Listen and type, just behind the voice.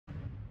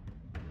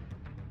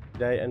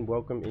G'day and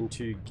welcome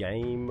into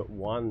game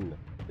 1.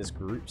 This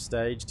group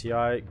stage,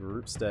 TI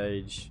group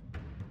stage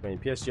between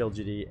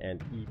PSG.LGD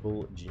and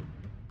EVIL-GD.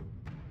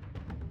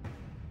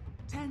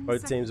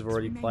 Both teams have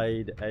already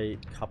played a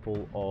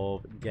couple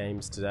of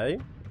games today.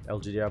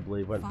 LGD, I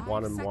believe, went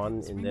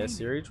 1-1 in their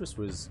series, which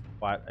was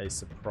quite a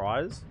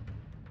surprise.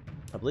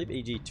 I believe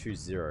EG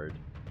 2-0'd.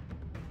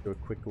 Do a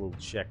quick little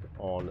check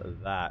on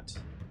that.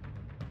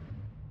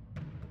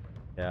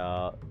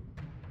 Yeah,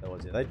 that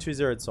was it. They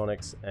 2-0'd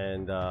Sonics,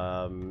 and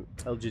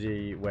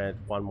LGD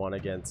went 1-1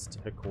 against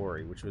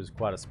Hikori, which was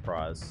quite a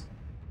surprise.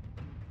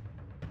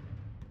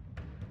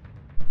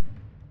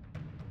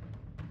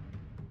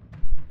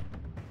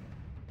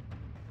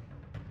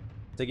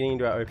 So getting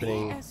into our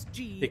opening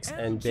picks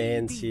and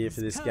bans here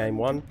for this game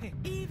 1.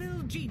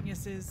 Evil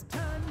Geniuses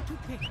turn to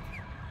pick.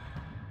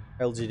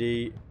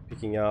 LGD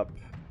picking up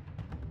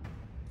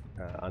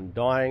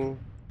Undying,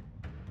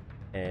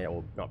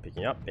 or not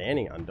picking up,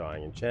 banning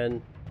Undying and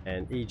Chen,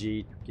 and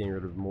EG getting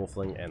rid of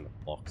Morphling and the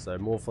Clock. So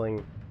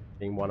Morphling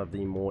being one of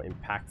the more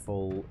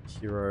impactful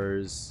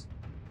heroes.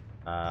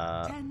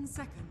 10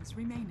 seconds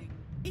remaining.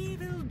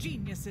 Evil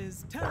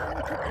Geniuses turn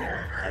to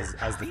pick.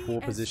 As the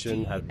core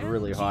position, had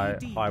really high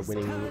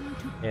winning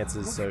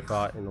answers so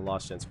far in the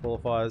last chance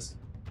qualifiers.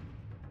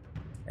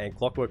 And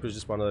Clockwork was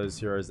just one of those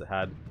heroes that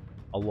had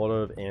a lot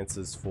of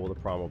answers for the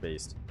Primal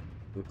Beast.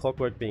 With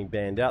Clockwork being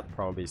banned out, the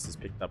Primal Beast is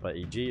picked up by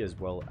EG as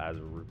well as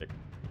Rubik.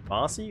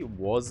 Marcy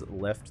was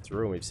left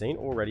through, and we've seen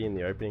already in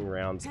the opening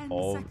rounds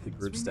of the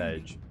group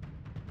stage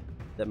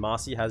that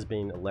Marcy has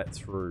been let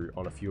through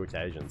on a few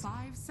occasions.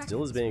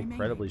 Still has been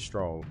incredibly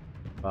strong,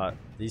 but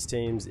these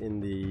teams in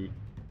the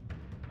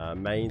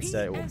main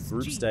stage or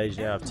group stage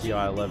now of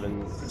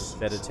TI11,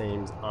 better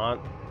teams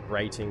aren't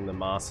rating the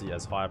Marcy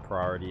as high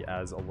priority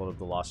as a lot of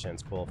the last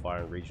chance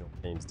qualifier and regional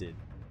teams did.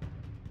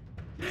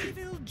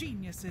 Evil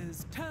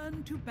Geniuses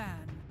turn to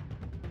ban.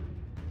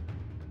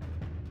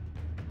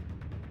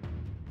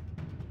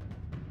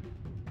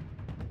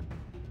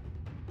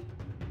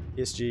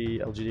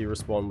 PSG.LGD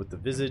respond with the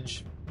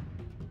Visage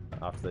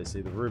after they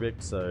see the Rubik.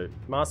 So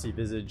Marcy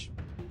Visage.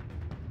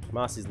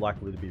 Marcy's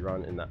likely to be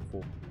run in that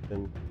 4th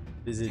position.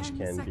 Visage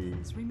can be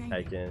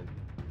taken,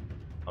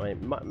 I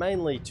mean,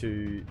 mainly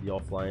to the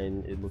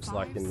offlane. It looks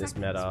like in this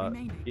meta,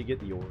 you get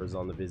the auras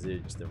on the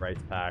Visage, the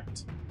Wraith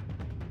Pact,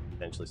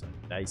 potentially some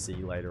AC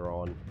later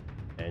on,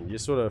 and you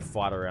sort of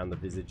fight around the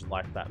Visage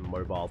like that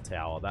mobile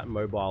tower, that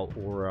mobile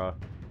aura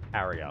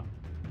carrier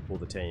for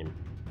the team.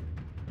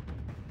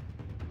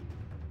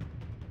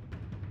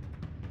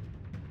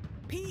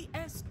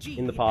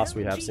 In the past,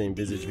 we have seen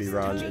Visage be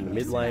run in the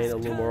mid lane a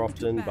little more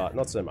often, but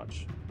not so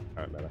much.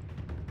 Current meta.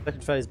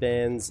 Second phase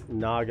bans,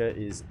 Naga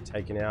is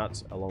taken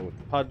out along with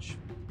the Pudge.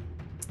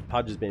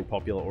 Pudge has been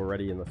popular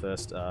already in the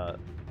first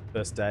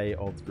day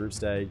of the group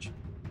stage,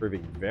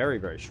 proving very,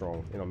 very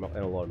strong in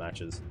a lot of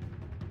matches.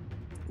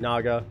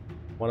 Naga,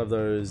 one of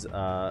those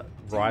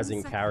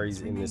rising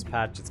carries in this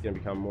patch. It's going to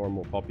become more and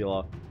more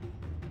popular,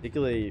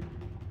 particularly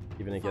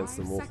even against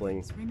the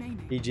Morphling.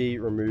 EG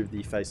removed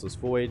the Faceless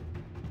Void,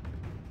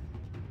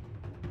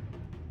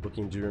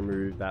 looking to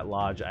remove that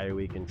large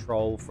AoE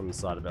control from the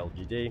side of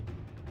LGD.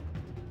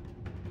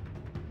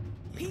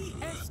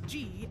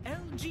 PSGLGD's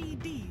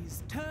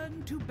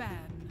turn to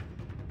ban.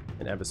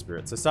 And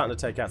Everspirit. So starting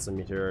to take out some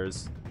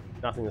mid-heroes.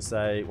 Nothing to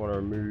say. Want to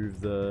remove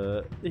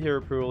the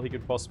hero pool he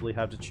could possibly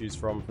have to choose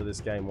from for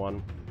this game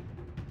 1.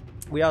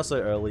 We are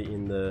so early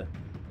in the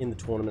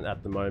tournament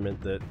at the moment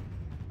that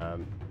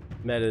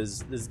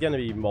metas, there's going to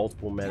be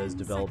multiple metas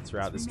developed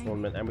throughout this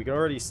tournament, and we can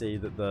already see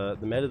that the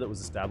meta that was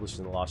established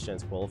in the last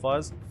chance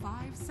qualifiers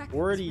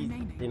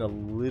already in a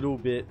little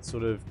bit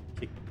sort of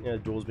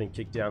doors being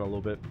kicked down a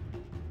little bit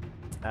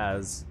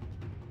as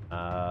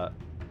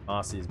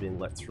Marcy has been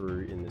let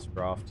through in this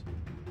draft.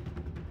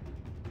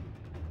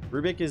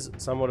 Rubik is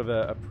somewhat of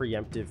a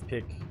preemptive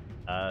pick,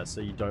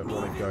 so you don't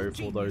want to go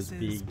for those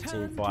big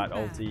team fight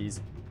ultis.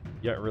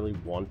 You don't really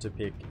want to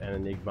pick an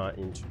Enigma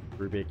into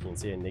Rubik. You can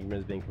see Enigma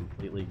has been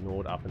completely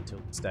ignored up until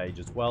the stage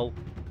as well.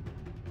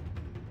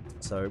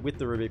 So with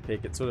the Rubik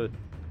pick, it sort of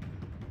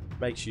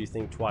makes you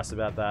think twice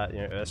about that.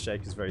 You know,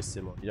 Earthshake is very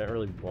similar. You don't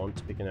really want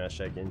to pick an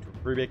Earthshake into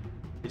a Rubik.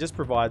 It just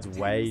provides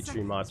way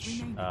too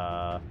much,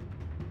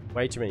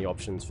 way too many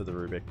options for the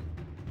Rubik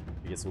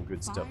to get some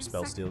good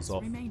spell steals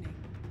off.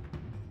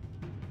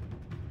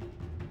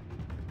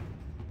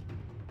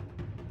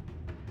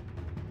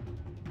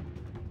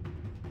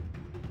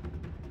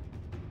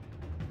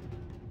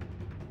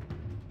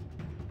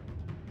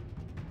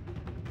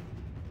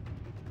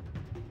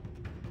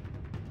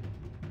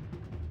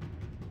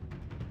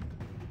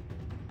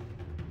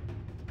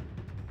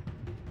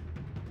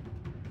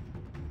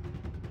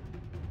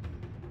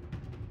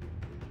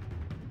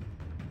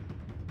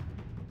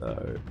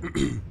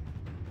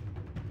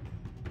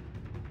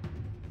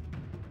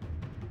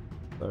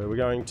 So we're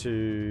going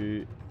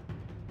to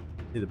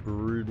see the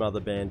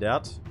Broodmother banned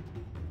out.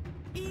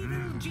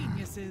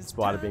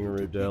 Spider being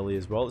removed early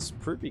as well. This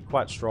proved to be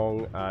quite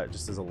strong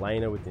just as a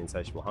laner with the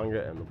Insatiable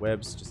Hunger and the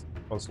webs. Just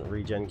constant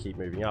regen, keep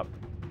moving up.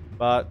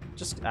 But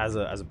just as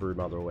a brood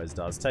mother always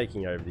does,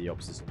 taking over the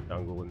opposition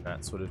jungle in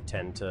that sort of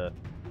 10 to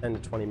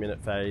 20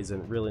 minute phase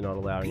and really not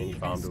allowing any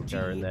farm to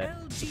occur in there.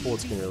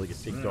 Supports can really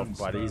get picked off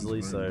quite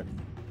easily, so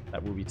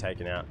that will be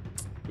taken out.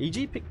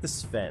 EG picked the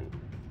Sven.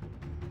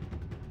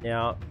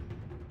 Now,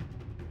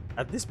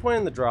 at this point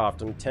in the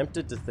draft, I'm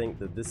tempted to think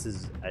that this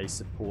is a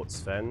support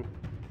Sven.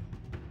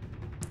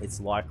 It's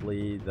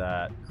likely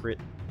that Crit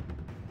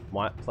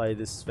might play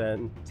this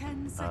Sven.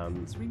 10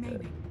 seconds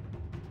remaining.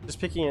 Just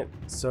picking it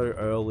so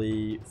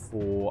early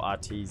for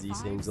Arteezy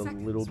seems a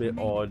little bit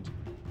odd.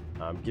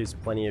 Gives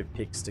plenty of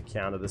picks to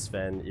counter the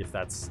Sven if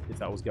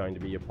that was going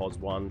to be a POS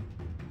 1.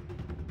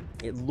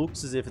 It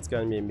looks as if it's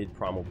going to be a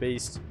mid-primal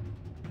beast.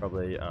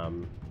 Probably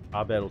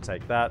Arbed will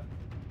take that.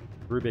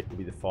 Rubik will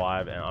be the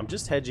 5, and I'm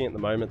just hedging at the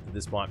moment that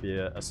this might be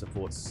a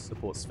support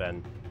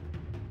Sven.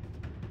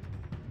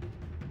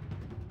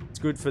 It's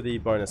good for the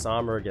bonus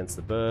armor against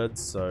the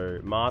birds, so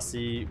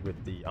Marcy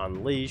with the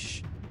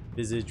Unleash,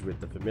 Visage with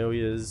the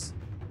Familiars.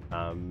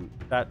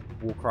 That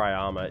Warcry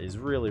armor is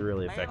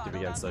really effective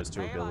against those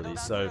two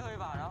abilities, so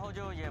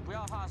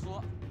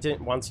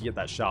once you get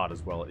that shard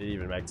as well, it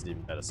even makes it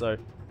even better. So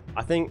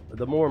I think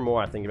the more and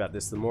more I think about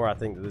this, the more I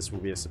think that this will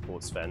be a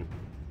support Sven.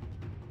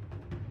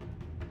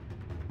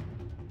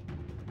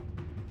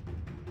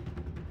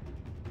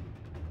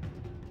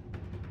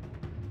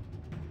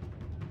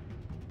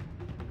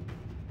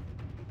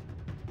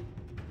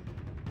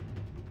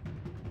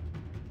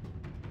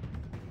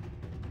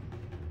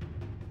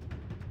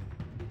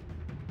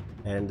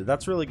 And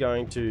that's really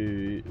going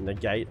to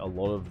negate a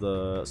lot of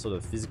the sort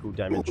of physical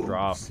damage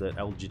draft that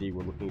LGD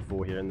were looking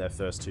for here in their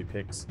first 2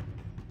 picks.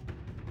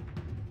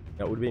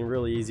 It would have been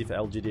really easy for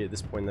LGD at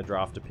this point in the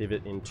draft to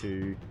pivot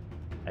into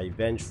a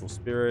Vengeful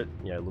Spirit,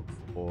 you know, look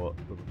for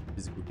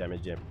physical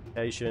damage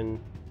amplification.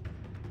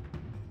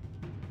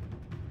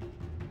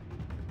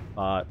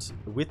 But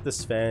with the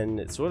Sven,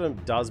 it sort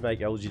of does make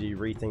LGD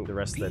rethink the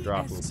rest of their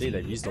draft. You can see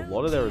they've used a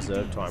lot of their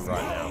reserve time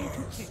right now.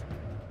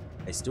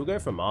 They still go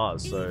for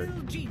Mars, so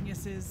looking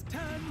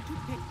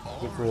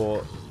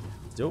for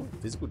still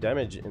physical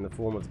damage in the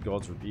form of the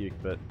God's Rebuke,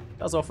 but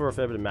does offer a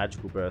fair bit of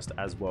magical burst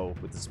as well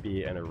with the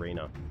Spear and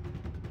Arena.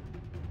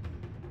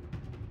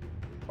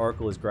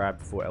 Oracle is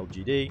grabbed for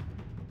LGD,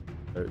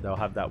 so they'll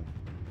have that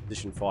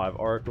position 5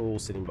 Oracle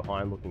sitting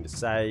behind looking to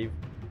save.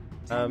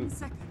 10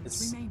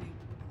 seconds remaining.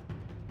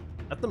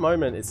 At the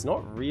moment, it's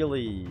not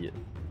really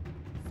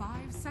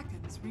 5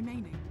 seconds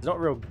remaining. There's not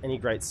real any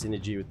great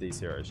synergy with these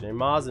heroes. You know,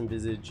 Mars and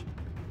Visage,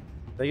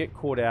 they get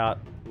caught out,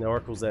 and the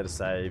Oracle's there to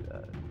save.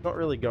 Not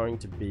really going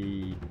to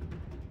be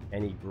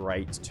any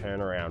great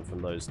turnaround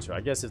from those two.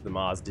 I guess if the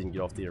Mars didn't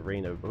get off the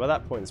arena, but by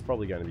that point it's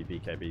probably going to be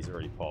BKB's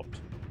already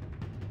popped.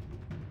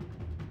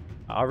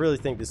 I really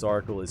think this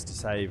Oracle is to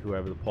save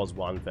whoever the POS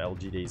 1 for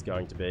LGD is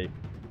going to be.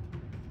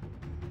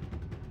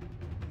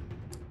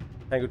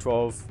 Tangle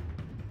 12,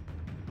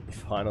 we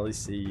finally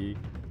see you.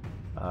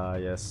 Ah,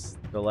 yes,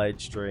 delayed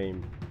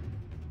stream.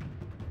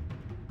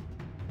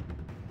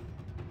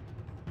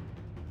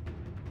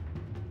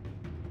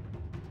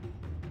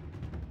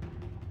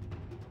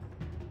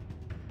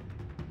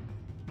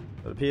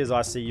 It appears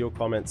I see your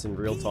comments in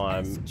real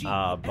time,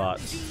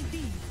 but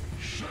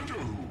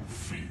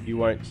you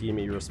won't hear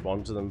me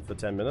respond to them for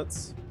 10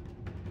 minutes.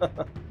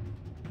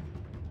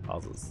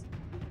 Puzzles.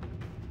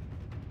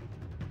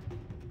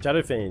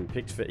 Shadowfiend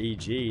picked for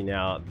EG.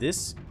 Now,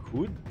 this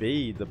could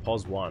be the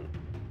POS 1.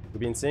 We've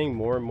been seeing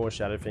more and more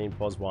Shadowfiend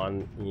POS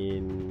 1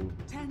 in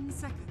 10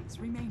 seconds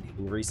remaining.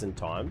 In recent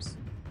times.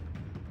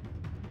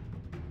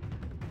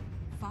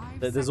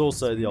 5 There's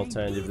also the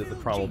alternative that the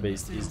Primal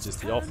Beast is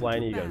just the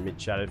offlaner. You go mid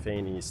Shadowfiend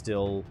and you're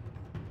still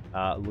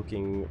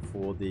looking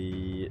for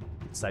the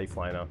safe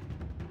laner.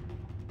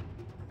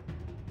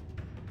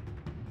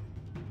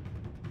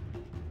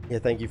 Yeah,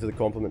 thank you for the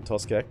compliment,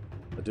 Toskek.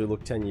 I do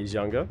look 10 years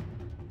younger.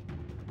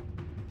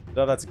 I don't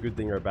know if that's a good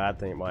thing or a bad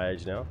thing at my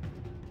age now.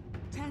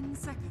 10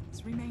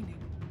 seconds remaining.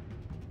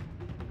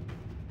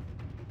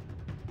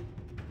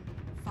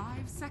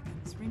 5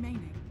 seconds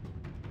remaining.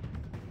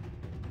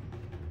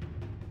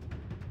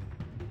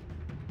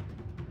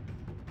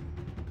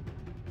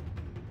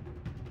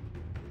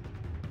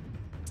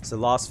 So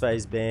last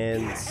phase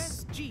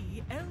bans.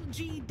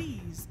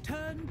 PSG.LGD's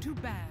turn to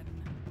ban.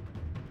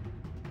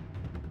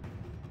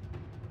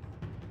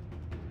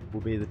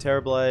 Will be the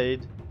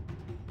Terrorblade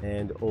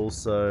and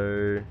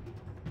also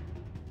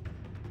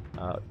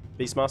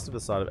Beastmaster for the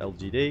side of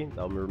LGD.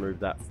 They'll remove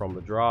that from the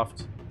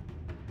draft.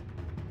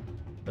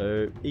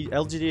 So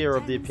LGD are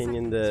of the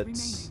opinion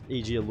that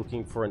EG are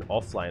looking for an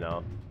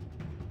offlaner,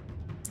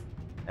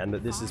 and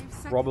that this is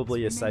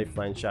probably a safe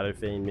lane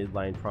Shadowfiend, mid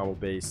lane Primal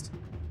Beast,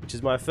 which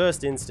is my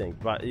first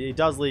instinct, but it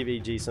does leave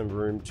EG some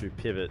room to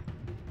pivot.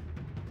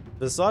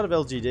 For the side of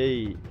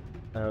LGD,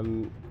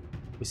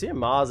 we see a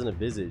Mars and a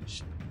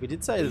Visage. We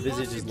did say the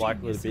Visage is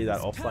likely to be that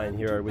offlane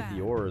hero with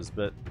the auras,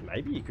 but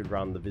maybe you could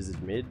run the Visage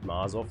mid,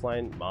 Mars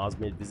offlane, Mars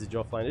mid, Visage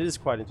offlane. It is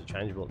quite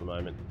interchangeable at the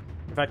moment.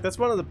 In fact, that's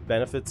one of the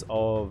benefits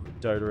of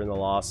Dota in the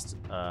last,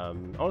 I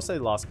want to say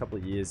the last couple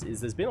of years, is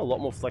there's been a lot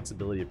more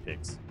flexibility of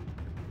picks.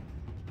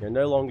 You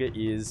know, no longer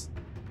is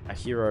a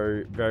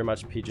hero very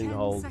much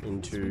pigeonholed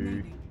into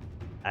remaining.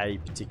 a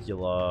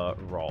particular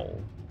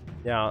role.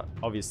 Now,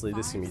 obviously,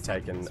 this can be 5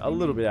 taken seconds a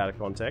little bit remaining. out of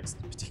context,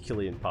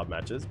 particularly in pub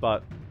matches,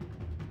 but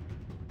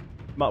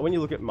when you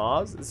look at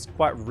Mars, it's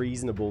quite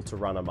reasonable to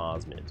run a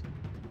Mars mid.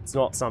 It's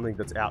not something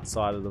that's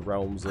outside of the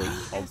realms of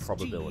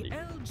probability.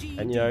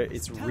 And, you know,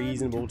 it's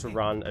reasonable to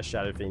run a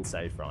Shadow Fiend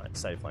safe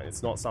lane.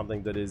 It's not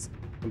something that is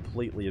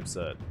completely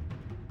absurd.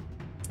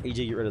 EG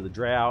get rid of the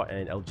Drow,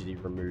 and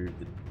LGD remove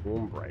the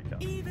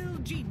Dawnbreaker. Evil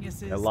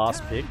geniuses. Their last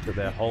turn pick to that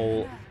their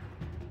whole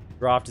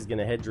draft is going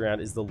to hedge around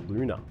is the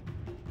Luna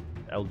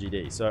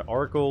LGD. So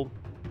Oracle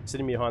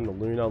sitting behind the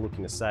Luna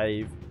looking to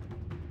save.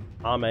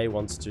 Arme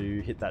wants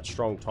to hit that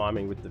strong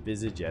timing with the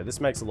Visage. Yeah, this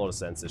makes a lot of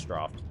sense, this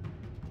draft.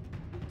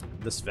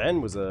 The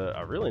Sven was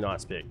a really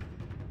nice pick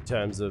in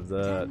terms of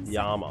the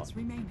armor. I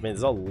mean,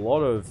 there's a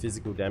lot of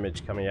physical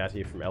damage coming out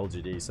here from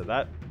LGD, so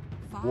that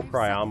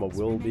Warcry armor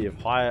will be of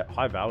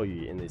high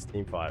value in these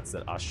team fights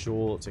that are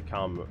sure to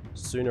come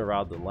sooner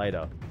rather than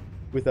later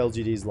with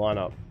LGD's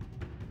lineup.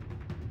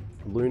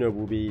 Luna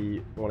will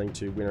be wanting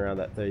to win around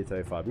that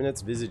 30-35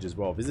 minutes. Visage as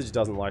well. Visage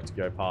doesn't like to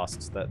go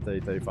past that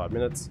 30-35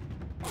 minutes.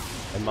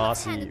 And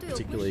Marcy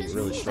particularly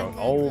really strong.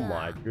 Oh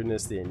my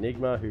goodness, the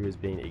Enigma, who has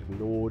been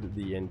ignored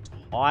the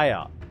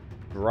entire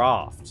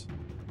draft.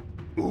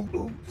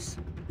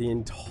 The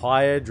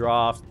entire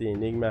draft, the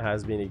Enigma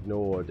has been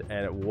ignored,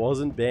 and it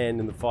wasn't banned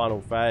in the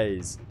final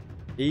phase.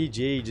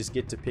 EG just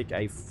get to pick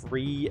a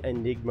free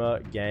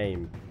Enigma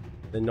game.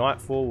 The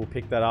Nightfall will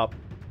pick that up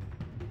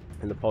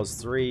in the POS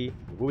 3.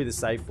 It will be the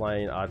safe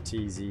lane,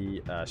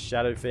 RTZ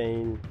Shadow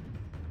Fiend.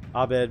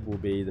 Abed will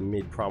be the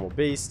mid Primal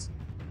Beast.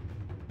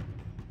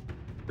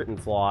 Crit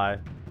and Fly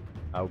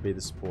will be the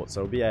support.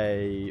 So it'll be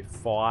a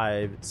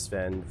 5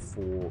 Sven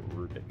for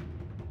Rubik.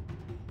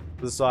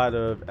 To the side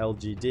of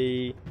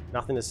LGD,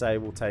 nothing to say,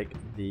 we'll take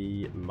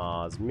the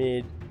Mars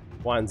mid.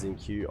 Wine's in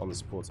queue on the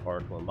supports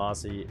Oracle and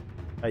Marcy.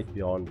 Faith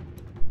Beyond.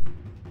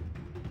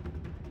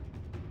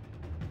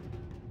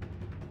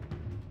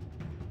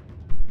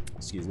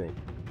 Excuse me.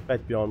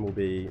 Faith Beyond will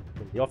be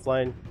in the off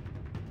lane,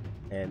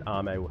 and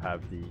Arme will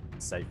have the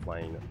safe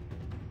lane.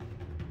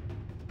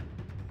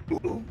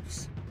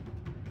 Oops.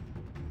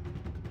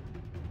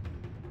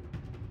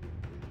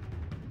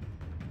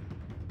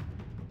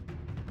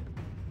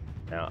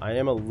 Now, I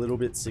am a little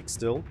bit sick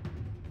still.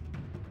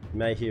 You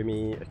may hear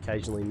me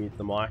occasionally mute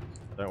the mic.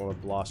 I don't want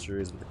to blast your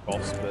ears with the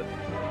coughs, but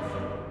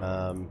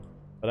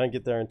if I don't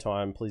get there in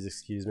time, please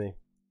excuse me.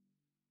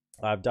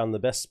 I've done the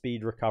best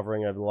speed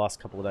recovering over the last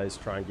couple of days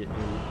to try and get in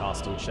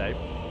casting shape.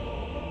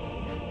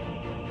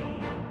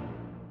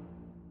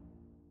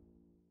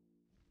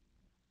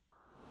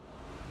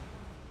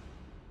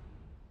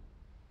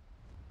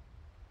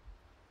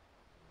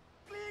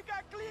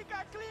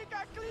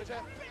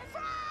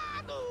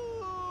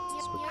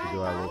 Let's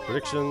do our little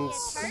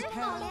predictions.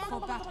 Prepare for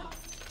battle.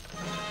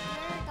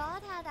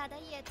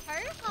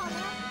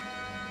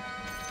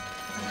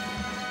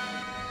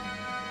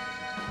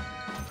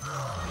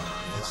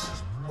 This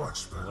is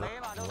much better.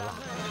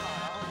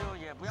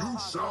 You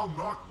shall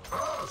not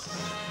pass.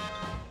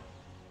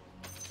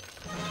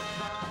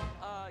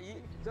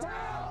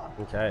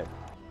 Okay.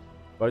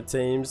 Both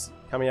teams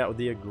coming out with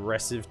the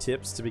aggressive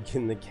tips to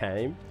begin the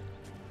game,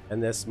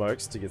 and their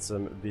smokes to get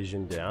some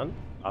vision down.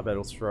 I bet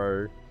will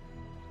throw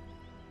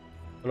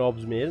an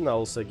obs mid, and they'll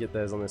also get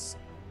theirs on this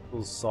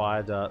little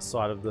side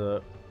of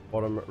the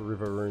bottom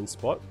river rune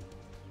spot.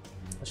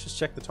 Let's just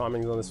check the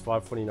timings on this.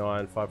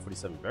 549,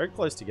 547, very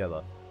close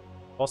together.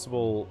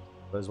 Possible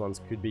those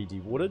ones could be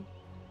dewatered.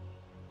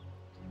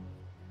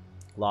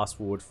 Last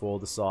ward for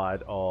the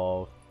side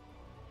of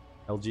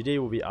LGD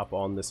will be up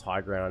on this high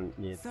ground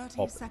near the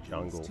top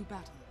jungle.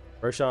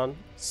 Roshan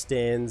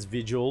stands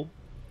vigil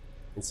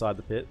inside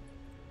the pit.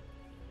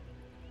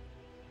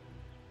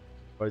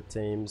 Both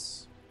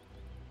teams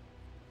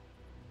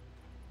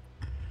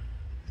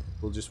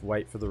will just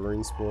wait for the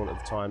rune spawn at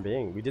the time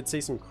being. We did see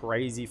some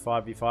crazy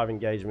 5v5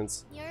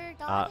 engagements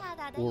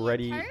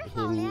already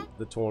in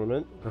the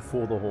tournament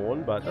before the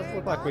horn, but it doesn't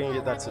look like we're going to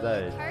get that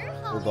today.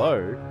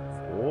 Although,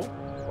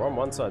 4 on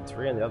one side,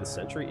 3 on the other.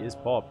 Sentry is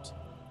popped.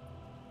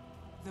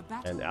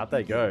 And out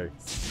they go.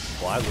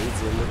 Fly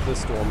leads in with the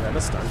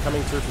Stormhammer. Stun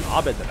coming through from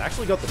Abed. They've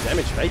actually got the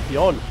damage. Faith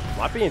Beyond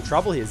might be in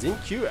trouble here.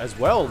 Zinq as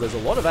well. There's a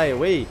lot of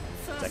AoE.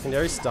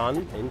 Secondary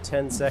stun in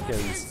 10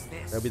 seconds.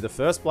 That'll be the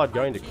first blood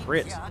going to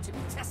crit.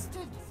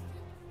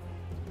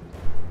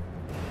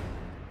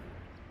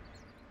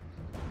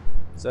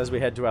 So as we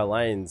head to our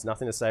lanes,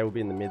 nothing to say, we'll be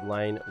in the mid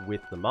lane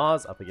with the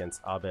Mars up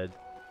against Abed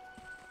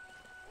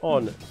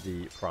on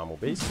the Primal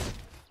Beast.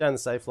 Down the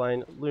safe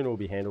lane, Luna will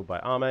be handled by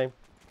Arme.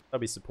 They'll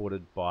be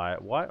supported by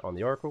White on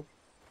the Oracle.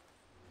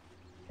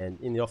 And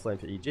in the offlane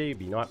for EG, will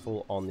be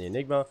Nightfall on the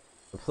Enigma.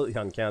 Completely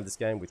uncounted this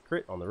game with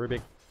Crit on the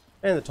Rubik.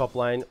 And the top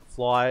lane,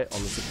 Fly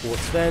on the support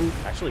Sven.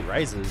 Actually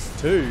raises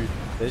too.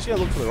 They're just going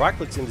to look for the right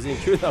clicks into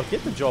Zinq. They'll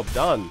get the job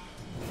done.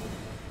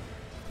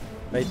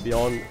 Faith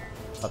Beyond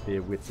up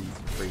here with the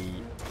free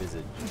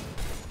Visage.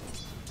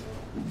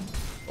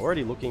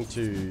 Already looking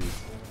to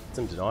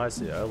Some denies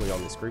here early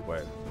on this group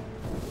wave.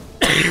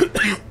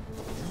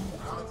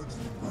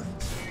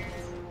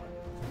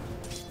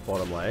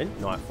 Bottom lane,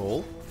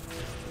 Nightfall.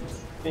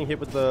 Getting hit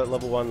with the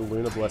level 1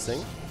 Lunar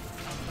Blessing.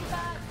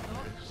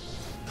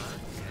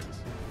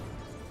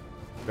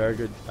 Very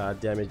good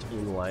damage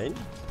in lane.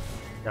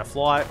 Now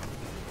Fly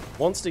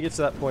wants to get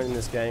to that point in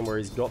this game where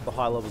he's got the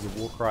high levels of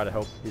Warcry to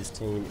help his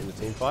team in the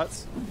team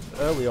fights.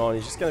 Early on,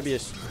 he's just going to be a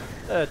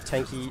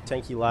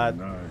tanky lad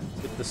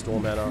with the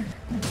Storm Mana.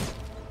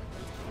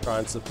 Try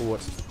and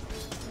support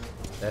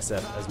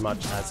SF as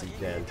much as he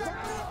can.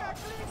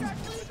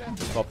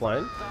 Top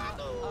lane.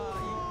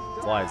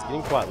 Fly is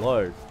getting quite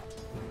low.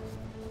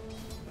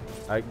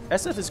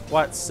 SF is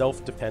quite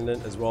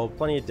self-dependent as well.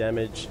 Plenty of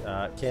damage.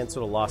 Can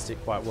sort of last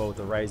it quite well with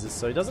the razors,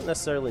 so he doesn't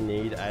necessarily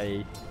need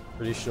a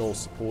traditional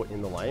support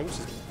in the lane, which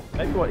is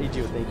maybe what EG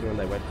were thinking when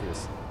they went for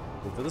this.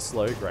 And for the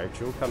slow,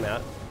 Grave will come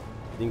out.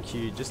 Then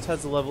Q just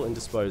has the level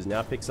indisposed.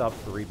 Now picks up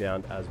the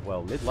rebound as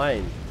well. Mid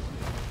lane.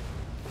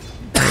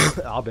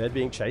 Abed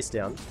being chased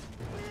down.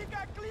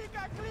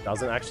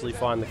 Doesn't actually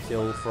find the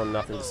kill from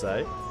Nothing to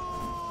Say.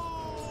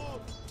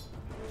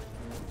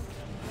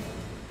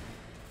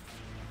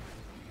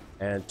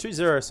 And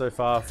 2-0 so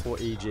far for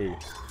EG.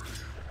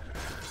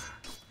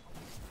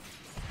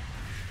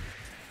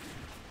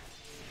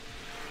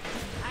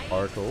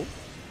 Oracle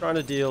trying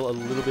to deal a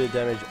little bit of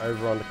damage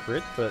over on the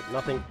crit, but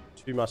nothing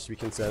too much to be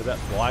concerned about.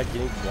 Fly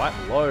getting quite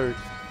low.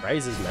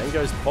 Razors,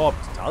 Mango's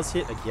popped. Does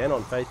hit again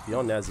on Faith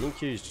Beyond. Now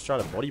Zinkyu's just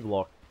trying to body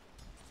block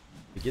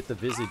to get the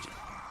Visage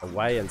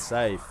away and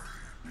safe.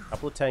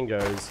 Couple of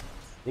tangos.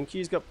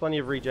 Zinkyu's got plenty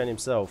of regen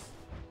himself.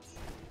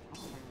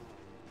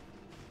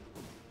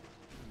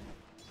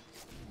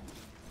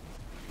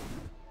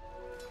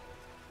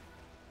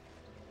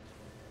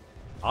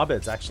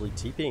 Abed's actually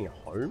TPing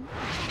home,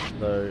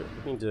 so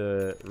looking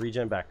to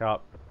regen back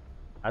up.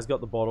 Has got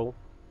the bottle.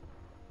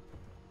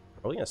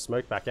 Probably going to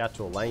smoke back out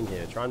to a lane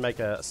here. Try and make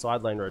a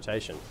side lane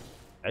rotation.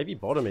 Maybe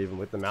bottom even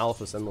with the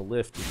Maleficus and the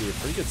lift would be a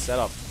pretty good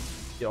setup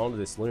to get onto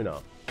this Luna.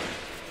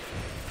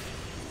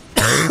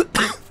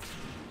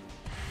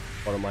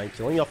 Bottom lane,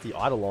 killing off the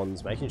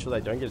Eidolons, making sure they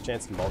don't get a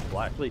chance to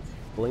multiply. Actually,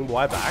 pulling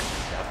Y back.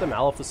 Got the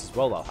Maleficus as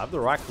well. They'll have the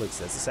right clicks.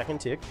 There's the second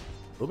tick.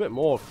 A little bit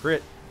more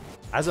crit.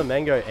 As a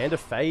Mango and a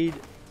Fade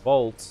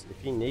Bolt,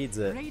 if he needs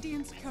it.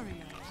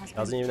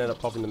 Doesn't even end up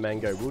popping the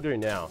Mango. Will do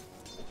now.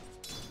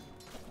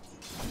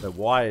 The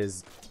Y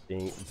is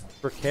being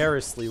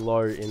precariously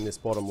low in this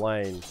bottom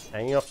lane.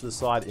 Hanging off to the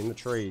side in the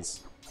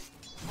trees.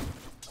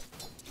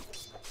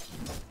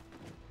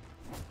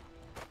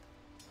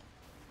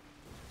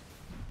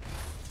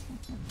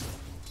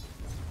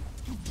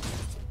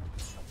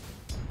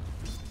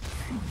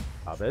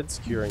 Abed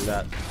securing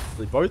that.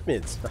 Both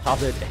mids,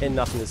 Abed and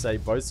Nothing to Say,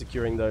 both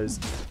securing those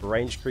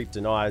range creep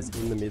denies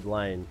in the mid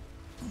lane.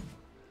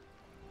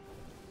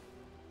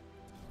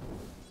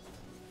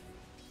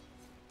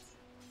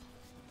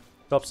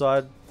 Top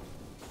side.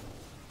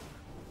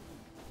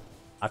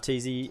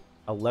 Arteezy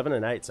 11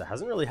 and 8, so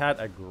hasn't really had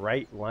a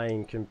great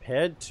lane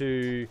compared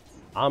to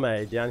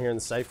Ame down here in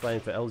the safe lane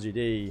for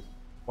LGD.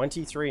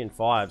 23 and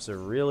 5, so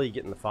really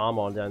getting the farm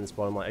on down this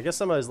bottom lane. I guess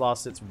some of those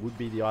last sets would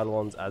be the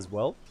Eidolons as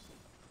well.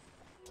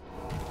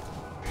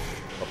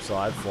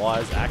 Side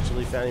Fly's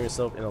actually found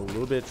himself in a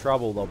little bit of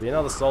trouble. There'll be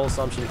another soul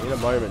assumption in a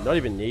moment, not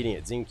even needing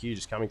it. Zinq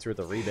just coming through with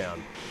the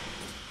rebound.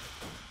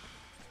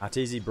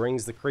 Arteezy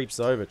brings the creeps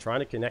over, trying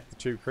to connect the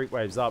two creep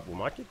waves up. We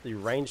might get the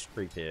ranged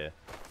creep here.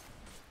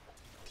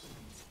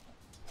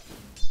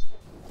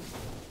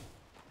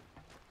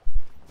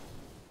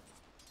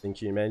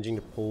 Zinq managing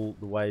to pull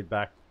the wave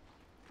back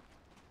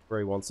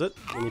where he wants it,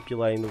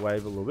 manipulating the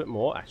wave a little bit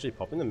more, actually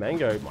popping the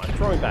Mango, might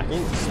throwing back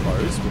in,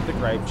 disposed with the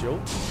Grave Chill.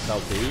 They'll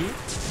be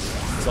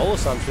Soul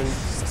Assumption,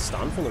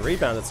 stun from the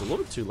rebound. It's a little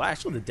bit too late.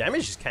 Actually, the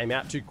damage just came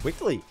out too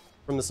quickly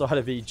from the side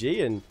of EG,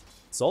 and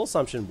Soul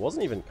Assumption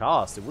wasn't even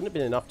cast. It wouldn't have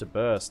been enough to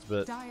burst,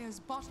 but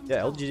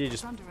yeah, LGD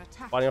just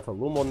fighting off a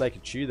little more than they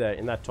could chew there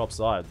in that top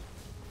side.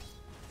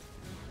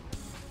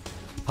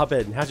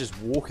 Abed now just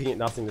walking at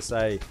Nothing to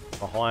Say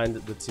behind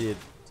the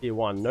tier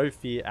 1. No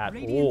fear at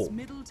all.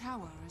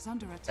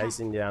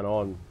 Chasing down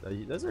on.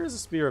 There is a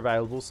spear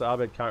available, so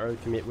Abed can't really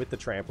commit with the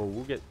trample.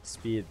 We'll get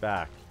speared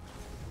back.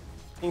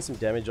 Getting some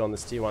damage on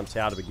this tier 1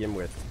 tower to begin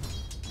with.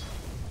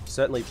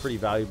 Certainly pretty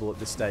valuable at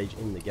this stage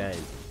in the game.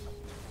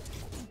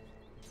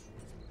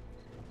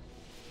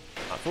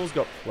 Nightfall's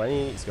got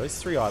plenty. He's got his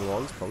 3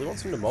 Eidolons. Probably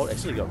wants him to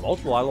actually got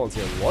multiple Eidolons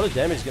here. A lot of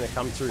damage going to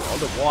come through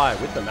onto Y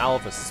with the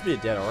Maleficus. This would be a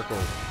dead Oracle.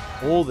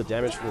 All the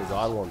damage from his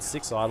Eidolons.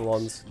 6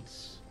 Eidolons.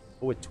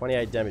 All with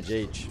 28 damage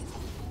each.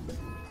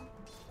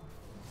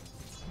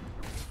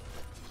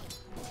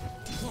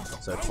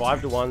 So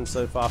 5-1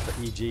 so far for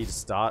EG to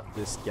start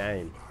this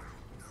game.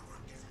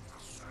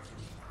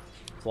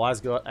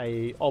 Fly's got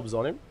a obs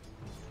on him.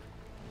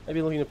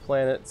 Maybe looking to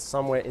plan it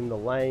somewhere in the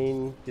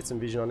lane, get some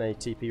vision on any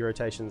TP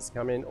rotations to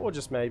come in, or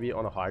just maybe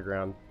on a high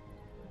ground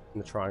in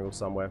the triangle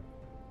somewhere.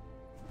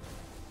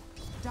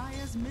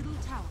 Dire's middle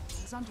tower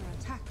is under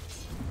attack.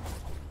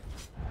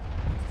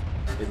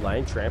 Mid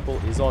lane, trample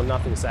is on,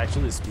 nothing to say.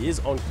 Actually, the spear's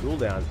on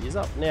cooldown. Is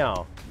up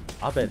now.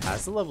 Abed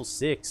has the level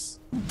 6.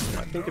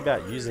 I think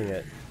about using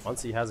it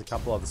once he has a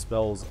couple other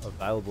spells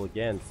available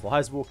again.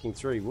 Fly's walking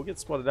through. We'll get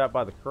spotted out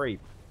by the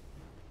creep.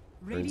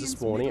 Runes are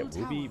spawning. It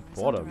will be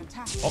bottom.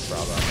 Top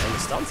rather. And the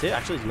stun's hit.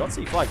 Actually, did not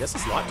see Fly. I guess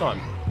it's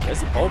nighttime. There's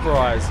the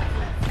pulverize.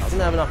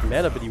 Doesn't have enough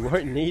meta, but he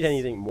won't need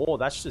anything more.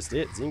 That's just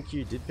it.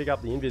 Xingqiu did pick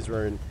up the invis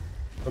rune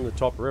from the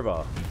top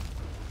river.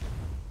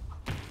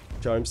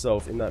 Show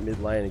himself in that mid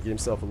lane and get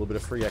himself a little bit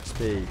of free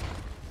XP.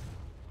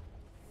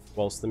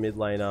 Whilst the mid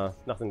laner,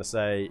 nothing to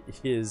say,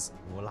 is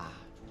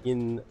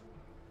in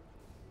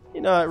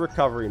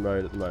recovery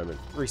mode at the moment.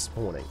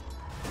 Respawning.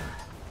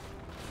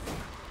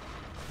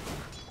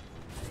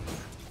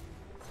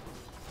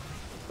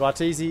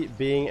 Bartizi,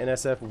 being an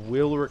SF,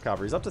 will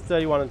recover. He's up to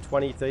 31 and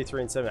 20,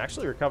 33 and 7.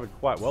 Actually recovered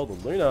quite well.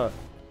 The Luna,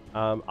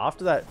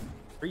 after that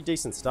pretty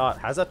decent start,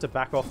 has had to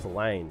back off the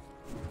lane.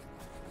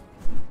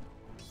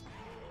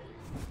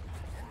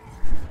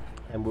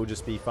 And we'll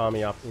just be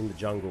farming up in the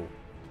jungle.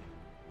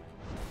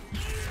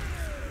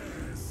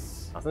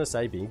 Nothing to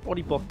say, being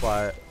body blocked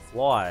by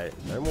Fly.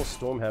 No more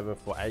Stormhaven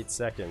for 8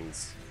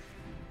 seconds.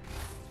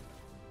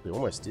 We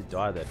almost did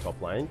die there,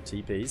 top lane.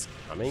 TP's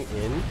coming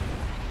in.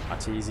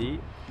 Arteezy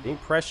being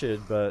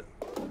pressured, but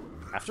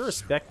have to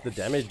respect the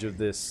damage of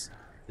this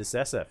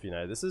SF, you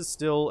know. This is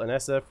still an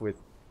SF with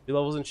 2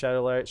 levels in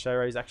Shadow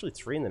Rays, actually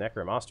 3 in the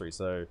Necro Mastery,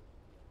 so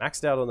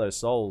maxed out on those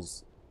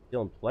souls.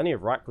 Dealing plenty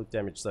of right-click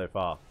damage so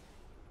far.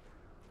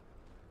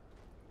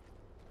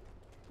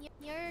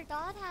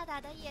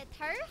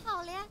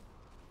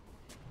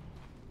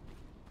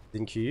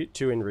 Xingqiu,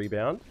 2 in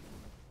rebound.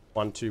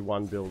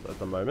 1-2-1 build at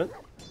the moment.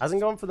 Hasn't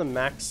gone for the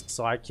max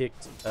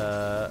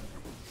sidekicked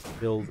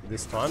build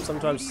this time.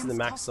 Sometimes you see the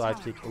max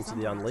sidekick into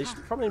the Unleashed.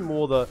 Probably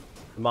more the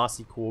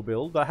Marcy core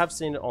build, but I have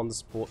seen it on the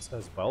supports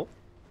as well.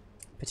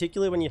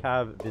 Particularly when you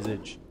have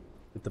Visage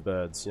with the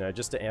birds, you know,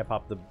 just to amp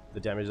up the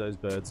damage those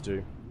birds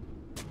do.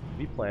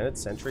 Be planted,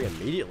 Sentry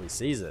immediately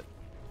sees it.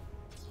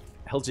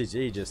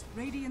 LGD just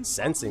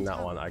sensing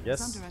that one, I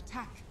guess.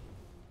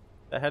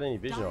 They had any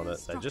vision on it.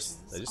 They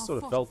just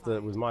sort of felt that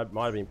it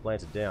might have been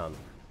planted down.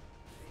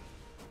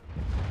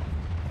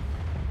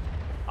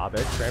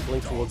 Abed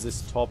trampling towards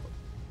this top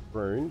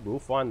rune. Will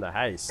find the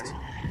haste.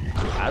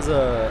 As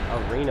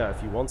a arena, if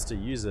he wants to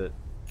use it,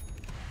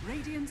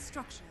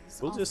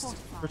 we'll just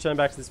return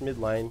back to this mid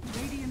lane.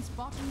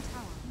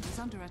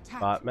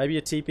 But maybe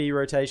a TP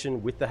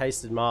rotation with the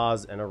hasted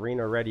Mars and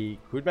arena ready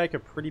could make a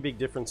pretty big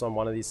difference on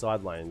one of these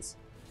side lanes.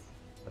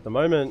 At the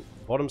moment,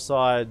 bottom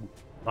side,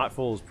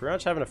 Nightfall's pretty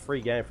much having a free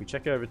game. If we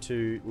check over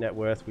to net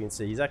worth, we can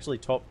see he's actually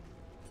top,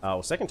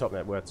 or second top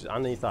net worth,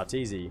 underneath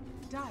Arteezy.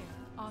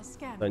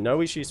 So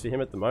no issues for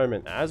him at the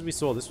moment. As we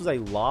saw, this was a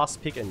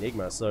last pick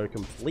Enigma, so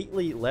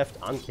completely left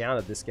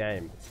uncounted this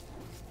game.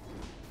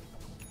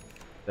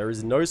 There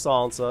is no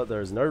Silencer, there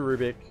is no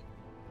Rubik,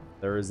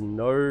 there is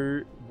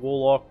no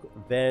Warlock,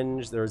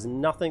 Venge, there is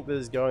nothing that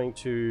is going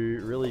to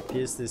really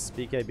pierce this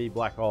BKB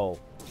black hole.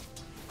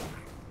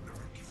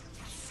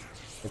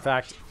 In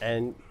fact,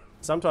 and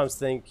sometimes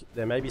think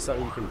there may be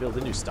something you can build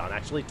into. Stun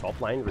actually, top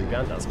lane,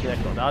 rebound does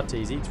connect on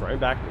Arteezy, thrown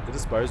back with the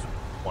dispose,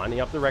 winding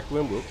up the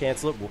Requiem, will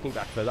cancel it, walking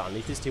back further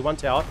underneath his T1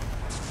 tower.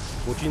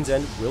 Fortune's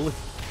End will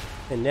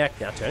connect,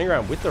 now turning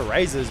around with the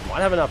razors,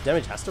 might have enough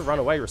damage, has to run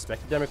away,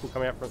 respected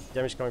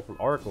damage coming from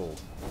Oracle.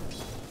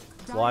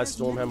 Fly's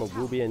Stormhammer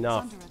will be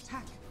enough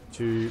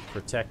to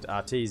protect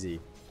Arteezy.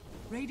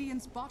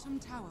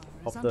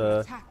 Pop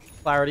the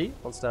Clarity,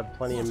 wants to have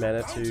plenty of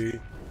mana to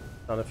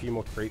stun a few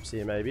more creeps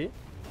here maybe.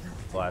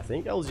 Well, I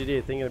think LGD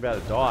are thinking about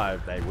a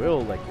dive. They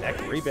will. They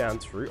connect,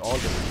 rebound through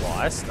onto the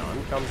Fly.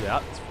 Stun comes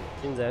out. It's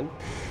Fortune's End.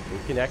 Will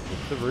connect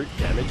with the root.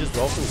 Damage as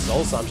well from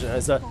Soul Assumption.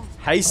 As a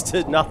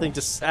hasted, nothing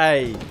to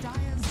say.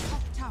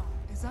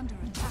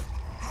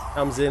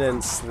 Comes in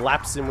and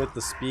slaps him with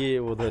the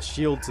spear or the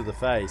shield to the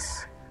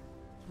face.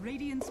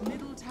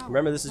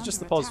 Remember, this is just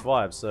the pos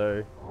 5,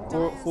 so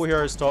 4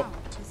 heroes top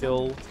to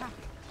kill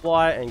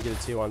Fly and get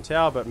a tier 1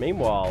 tower. But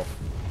meanwhile,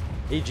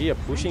 EG are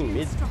pushing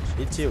mid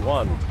tier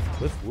 1.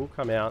 Cliff will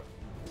come out,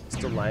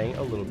 still laying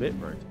a little bit.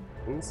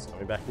 Rotations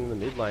coming back into the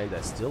mid lane.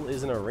 There still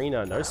is an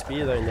arena. No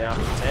spear though now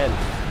for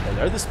 10. They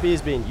know the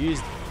spear's being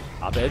used.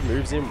 Abed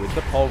moves in with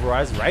the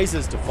pulverize.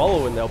 Razors to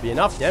follow, and there'll be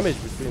enough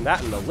damage between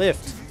that and the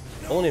lift,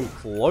 pulling him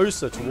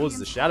closer towards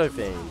the Shadow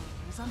Fiend.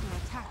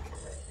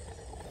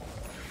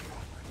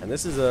 And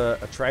this is a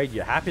trade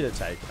you're happy to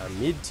take. A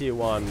mid tier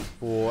 1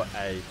 for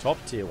a top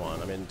tier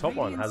 1. I mean, top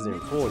 1 hasn't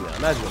even fallen now.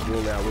 Imagine it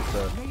will now with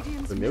the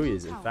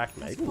Familiars. In fact,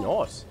 maybe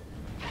not.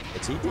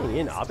 It's TPing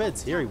in.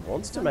 Abed's here. He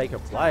wants to make a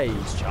play.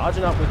 He's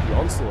charging up with the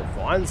Onslaught.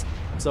 Finds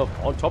himself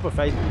on top of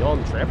Faith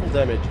Beyond. Trample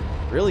damage.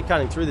 Really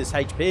cutting through this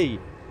HP.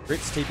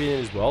 Crit's TPing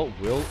in as well.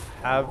 Will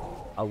have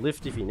a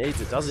lift if he needs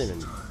it. Doesn't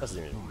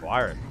even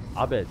require it.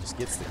 Abed just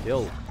gets the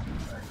kill.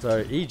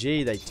 So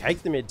EG, they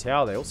take the mid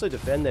tower. They also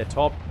defend their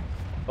top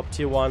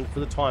tier 1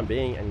 for the time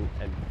being and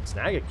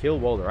snag a kill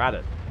while they're at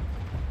it.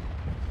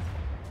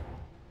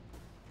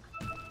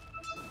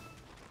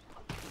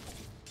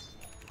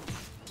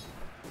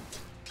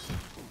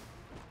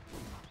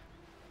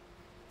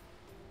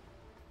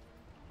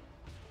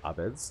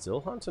 Abed's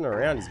still hunting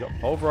around. He's got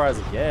Pulverize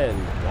again.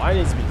 Why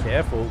needs to be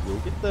careful. We'll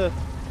get the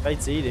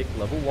Fate's Edict,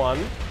 level 1,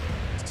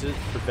 to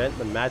prevent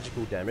the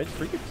magical damage.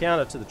 Pretty good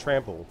counter to the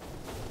trample.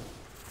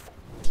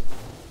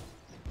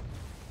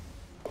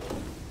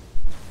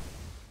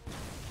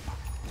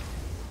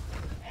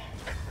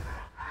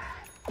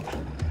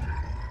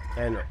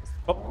 And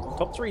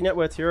top 3 net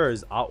worth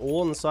heroes are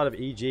all on the side of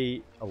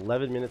EG.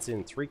 11 minutes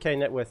in. 3k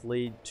net worth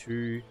lead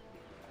to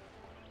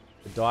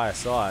the Dire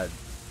side.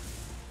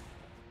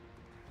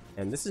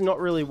 And this is not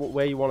really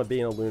where you want to be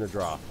in a Luna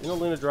draft. In a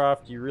Luna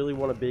draft, you really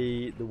want to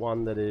be the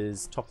one that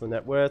is top of the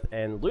net worth.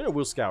 And Luna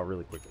will scale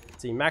really quickly.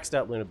 See, maxed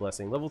out Luna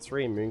Blessing. Level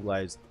 3 in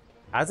Moonglaze.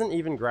 Hasn't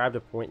even grabbed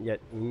a point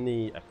yet in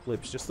the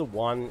Eclipse. Just the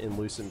one in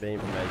Lucent Beam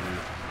for maybe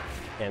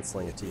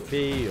cancelling a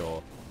TP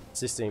or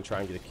assisting,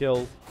 trying to get a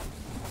kill.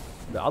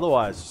 But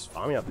otherwise, just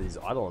farming up these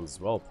Eidolons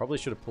as well. Probably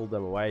should have pulled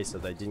them away so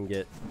they didn't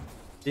get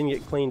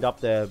cleaned up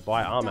there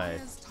by Arme.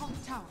 Dire's top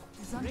tower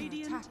is under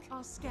attack.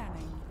 Are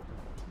scanning.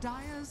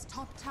 Dire's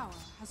top tower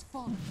has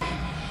fallen.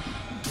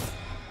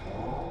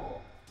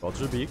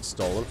 Dodge Rebuke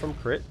stolen from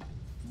Crit.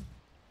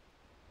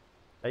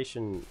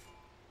 Patient.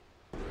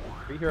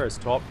 3 heroes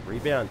top.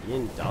 Rebound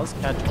in. Does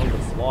catch on the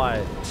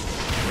fly.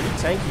 Pretty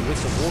tanky with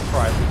some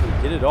Warcry if we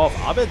can get it off.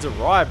 Abed's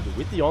arrived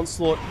with the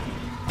Onslaught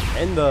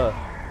and the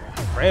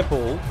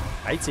Trample.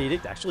 Fate's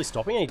Edict actually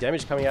stopping any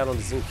damage coming out on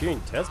the Zinkyun.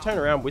 Does turn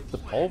around with the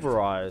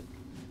Pulverize.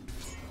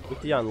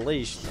 With the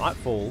Unleash.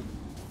 Nightfall.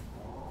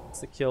 Gets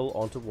the kill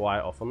onto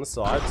Wyatt off on the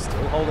side.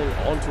 Still holding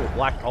onto a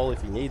black hole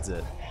if he needs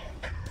it.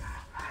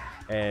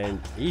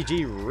 And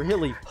EG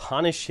really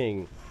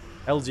punishing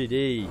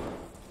LGD.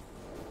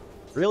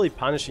 Really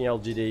punishing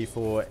LGD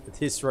for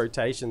his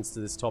rotations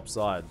to this top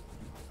side.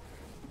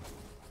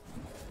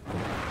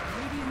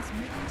 Radiant's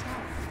middle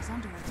tower is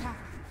under attack.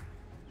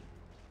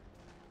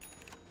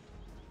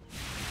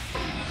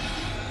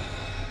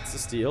 It's a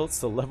steal. It's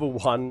the level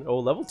 1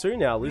 or level 2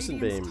 now. Lucent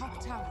Beam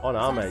on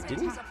Arme.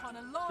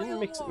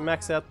 Didn't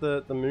max out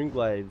the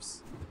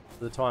Moonglaves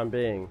for the time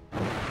being.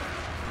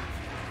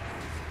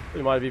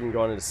 We might have even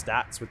gone into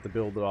stats with the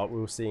build that we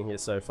were seeing here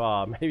so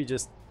far. Maybe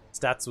just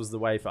stats was the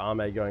way for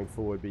Arme going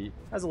forward, but he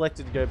has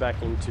elected to go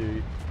back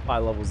into high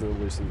levels in the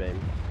Lucent Beam.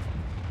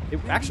 It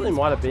actually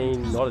might have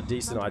been not a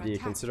decent idea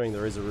considering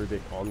there is a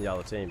Rubik on the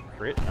other team.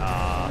 Crit.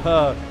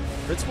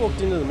 Crit's walked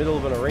into the middle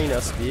of an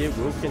arena. Spear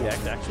will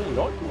connect. Actually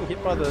not getting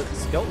hit by the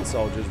Skeleton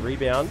Soldiers.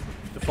 Rebound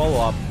to follow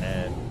up,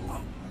 and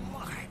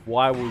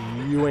why will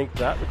yoink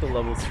that with the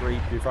level 3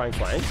 Purifying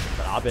Flame?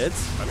 But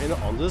Abed's coming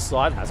onto the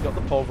side, has got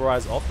the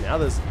Pulverize off. Now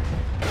there's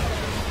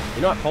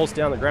Unite Pulse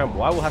down the ground.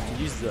 Why will have to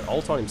use the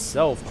ult on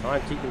himself, try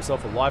and keep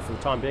himself alive for the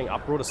time being.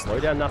 Uproar to slow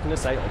down, nothing to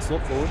say.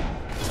 Onslaught forward.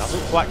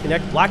 Doesn't quite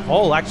connect. Black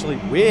Hole actually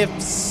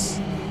whips.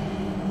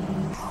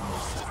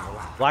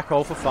 Black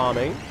Hole for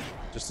farming.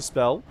 Just a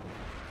spell.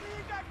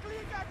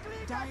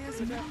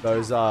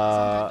 Those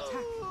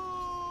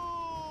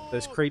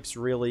creeps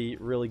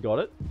really got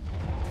it.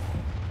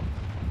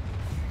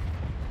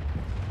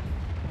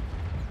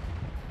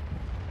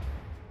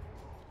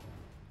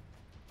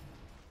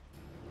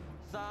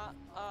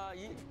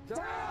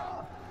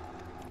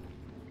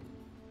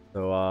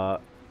 So, I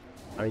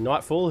mean,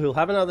 Nightfall, he'll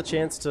have another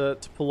chance to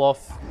pull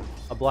off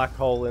a black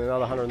hole in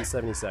another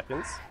 170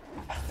 seconds.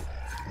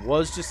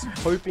 Was just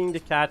hoping to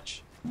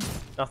catch,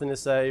 nothing to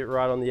say,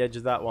 right on the edge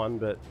of that one,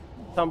 but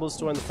tumbles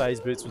to when the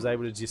phase boots, was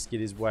able to just get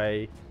his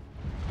way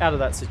out of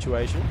that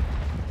situation.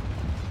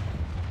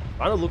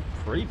 Kind of looked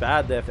pretty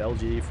bad there for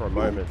LGD for a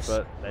moment,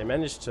 but they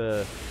managed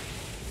to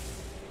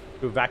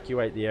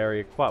evacuate the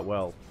area quite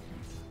well.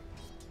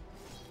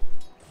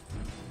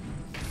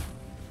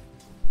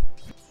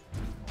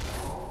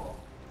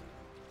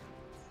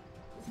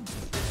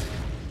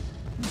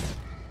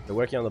 They're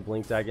working on the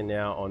Blink Dagger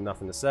now on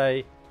Nothing to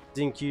Say.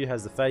 Zinq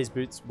has the phase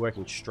boots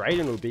working straight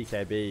into a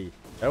BKB.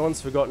 No one's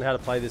forgotten how to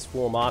play this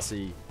for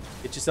Marcy.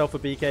 Get yourself a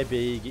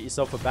BKB, get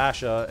yourself a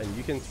Basher, and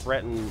you can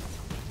threaten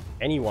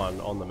anyone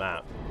on the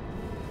map.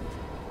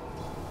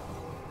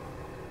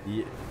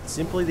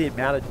 Simply the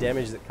amount of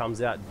damage that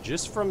comes out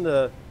just from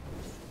the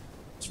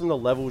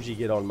levels you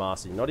get on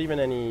Marcy. Not even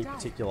any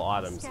particular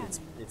items.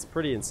 It's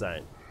pretty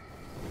insane.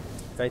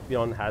 Faith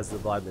Beyond has the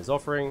Vladmir's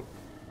Offering.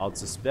 I'd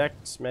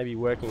suspect maybe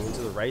working into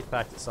the Wraith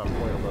Pact at some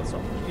point, although it's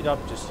not queued up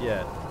just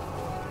yet.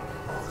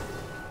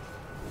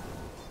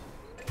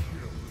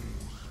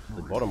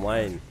 The bottom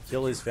lane.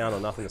 Kill is found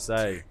on Nothing to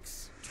Say.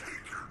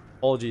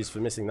 Apologies for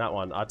missing that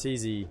one.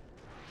 Arteezy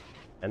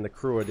and the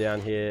crew are down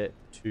here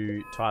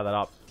to tie that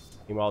up.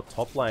 Meanwhile,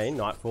 top lane,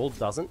 Nightfall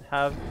doesn't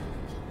have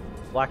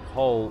Black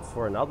Hole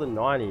for another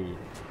 90.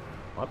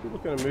 Might be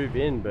looking to move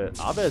in, but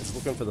Abed's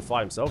looking for the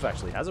fight himself,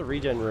 actually. Has a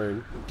regen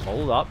rune.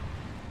 Followed up.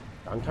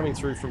 Gun coming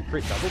through from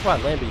Crit. Doesn't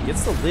quite land, but he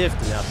gets the lift.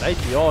 And now Faith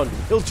Beyond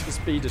will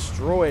just be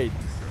destroyed.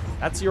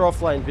 That's your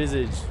offlane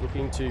Visage.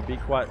 Looking to be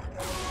quite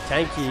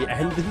tanky.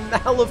 And the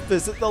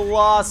Maleficus at the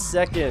last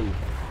second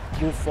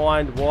will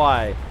find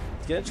why.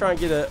 He's going to try and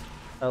get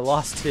a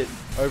last hit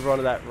over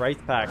onto that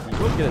Wraith Pack. He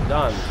will get it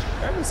done.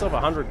 Grabbed himself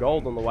 100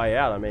 gold on the way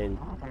out. I mean,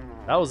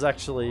 that was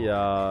actually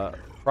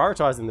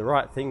prioritizing the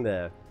right thing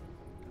there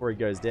before he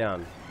goes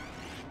down.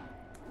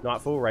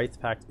 Nightfall,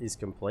 Wraith Pact is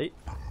complete.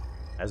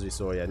 As we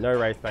saw, yeah, no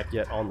Wraith Pact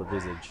yet on the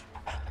Visage.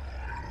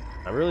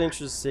 I'm really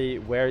interested to see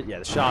where, yeah,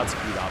 the Shard's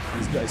queued up.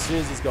 As soon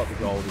as he's got the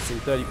gold, it's in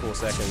 34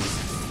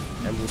 seconds.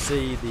 And we'll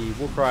see the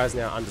Warcry is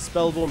now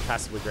undispellable and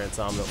passively grants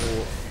armor to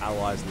all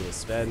allies near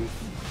Sven.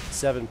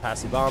 7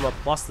 passive armor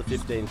plus the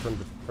 15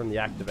 from the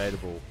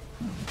activatable.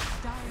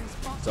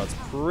 So it's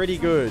pretty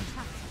good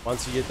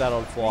once you get that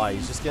on fly.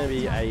 He's just going to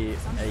be a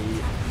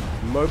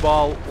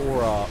mobile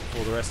aura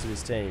for the rest of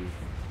his team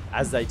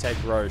as they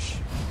take Roche.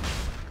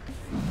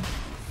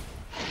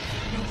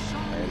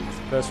 And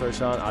first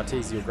Roshan,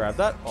 Arteezy will grab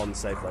that on the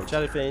safe lane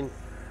Shadowfiend.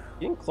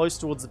 Getting close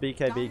towards the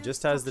BKB,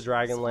 just has the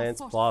Dragon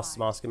Lance plus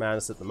Mask of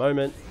Madness at the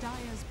moment.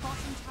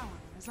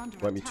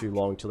 Won't be too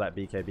long till that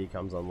BKB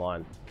comes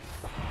online.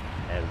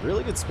 And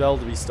really good spell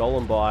to be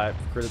stolen by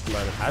Crit at the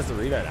moment. Has the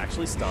rebound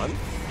actually stunned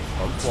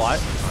on flight.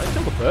 Trying to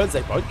kill the birds,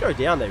 they both go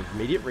down. They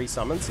immediate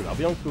resummon, so they'll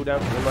be on cooldown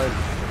for the moment.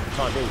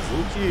 Time being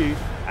in queue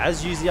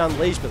as Yuzi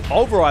Unleashed, but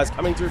Pulverize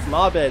coming through from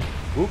Abed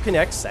will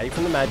connect, save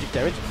from the magic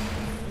damage.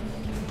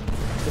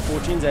 The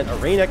Fortune's End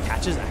Arena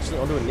catches actually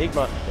onto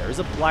Enigma. There is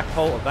a black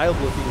hole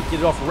available if you can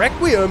get it off.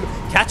 Requiem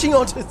catching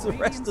onto the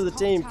rest of the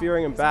team,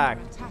 fearing him back.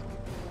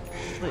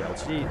 Actually,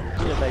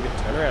 LGD maybe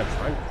turn around,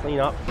 trying to clean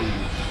up the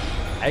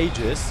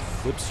Aegis.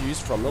 Flips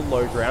used from the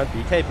low ground.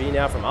 BKB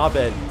now from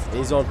Abed.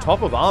 He's on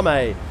top of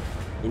Ame.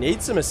 He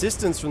needs some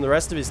assistance from the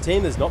rest of his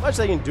team. There's not much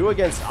they can do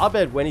against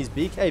Abed when he's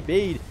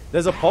BKB'd.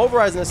 There's a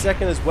Pulverize in a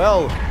second as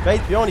well.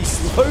 Faith Beyond, he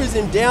slows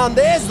him down.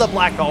 There's the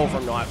black hole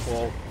from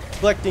Nightfall.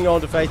 Reflecting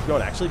onto Faith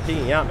Beyond, actually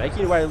picking out,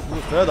 making away a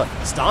little further.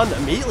 Stunned,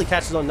 immediately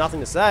catches on Nothing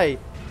to Say.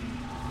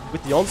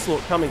 With the onslaught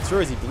coming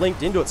through as he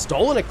blinked into it.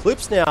 Stolen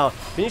Eclipse now.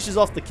 Finishes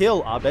off the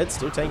kill. Abed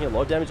still taking a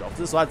lot of damage off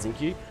to the side.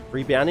 Zincu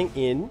rebounding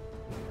in.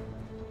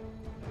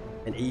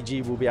 And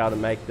EG will be able to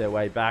make their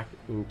way back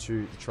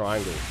into the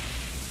triangle.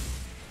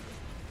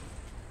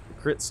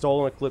 The crit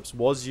Stolen Eclipse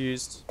was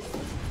used.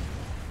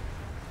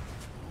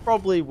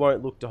 Probably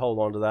won't look to hold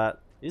on to that.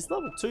 He's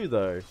level 2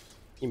 though.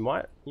 He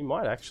might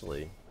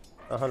actually.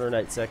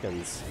 108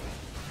 seconds.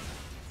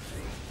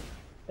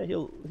 Yeah,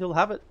 he'll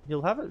have it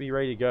be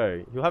ready to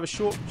go. He'll have a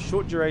short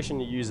duration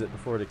to use it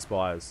before it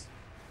expires.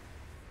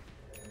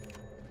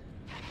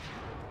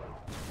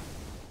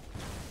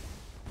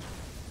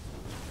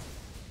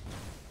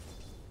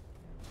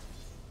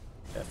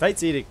 Yeah,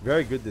 Fate's Edict,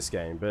 very good this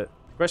game, but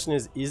the question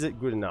is it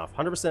good enough?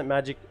 100%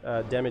 magic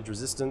damage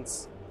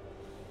resistance.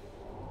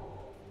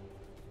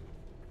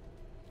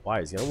 Why,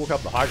 he's going to walk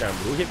up the high ground,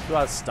 but he'll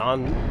hit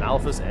Stun,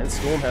 Malefice, and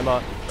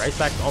Stormhammer. Wraith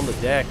back on the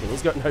deck, and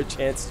he's got no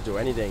chance to do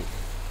anything.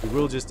 He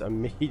will just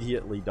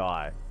immediately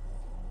die.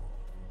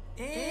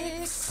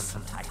 And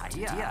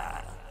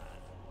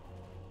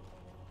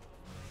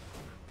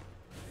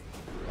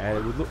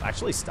it would look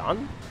actually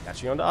Stun,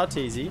 catching onto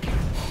Arteezy.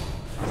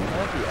 Doesn't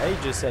have the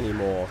Aegis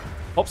anymore.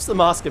 Pops the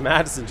Mask of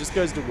Madness and just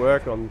goes to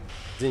work on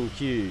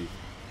Zincu.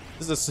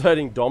 Just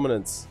asserting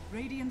dominance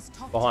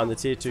behind the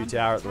tier 2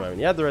 tower at the moment.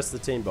 He had the rest of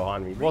the team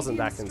behind him. He wasn't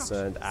that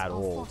concerned at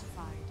all.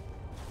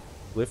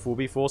 Glyph will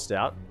be forced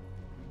out.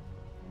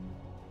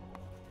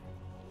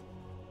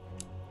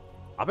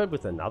 Abed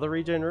with another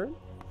regen rune?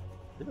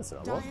 I think that's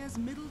another one.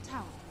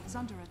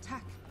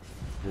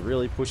 Can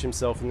really push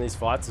himself in these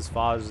fights as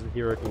far as the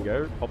hero can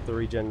go. Pop the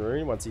regen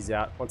rune once he's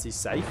out, once he's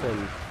safe,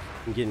 and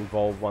can get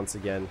involved once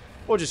again.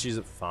 Or just use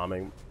it for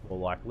farming, more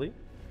likely.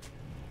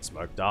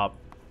 Smoked up.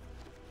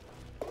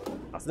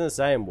 Nothing to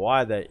say and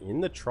why they're in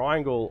the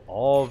triangle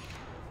of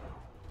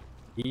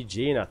EG,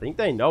 and I think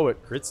they know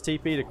it. Crits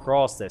TP'd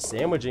across. They're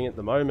sandwiching at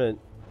the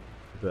moment.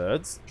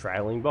 Birds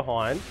trailing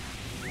behind.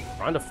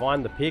 Trying to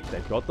find the pick.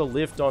 They've got the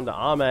lift onto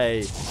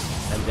Ame.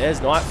 And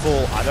there's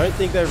Nightfall. I don't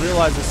think they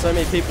realize there's so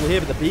many people here,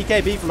 but the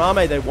BKB from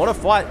Ame, they want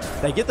to fight.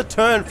 They get the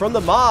turn from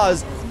the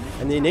Mars.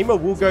 And the Enigma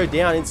will go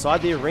down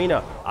inside the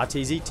arena.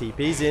 Arteezy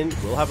TP's in,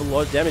 will have a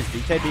lot of damage.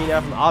 BKB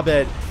now from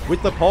Abed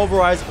with the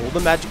Pulverize, all the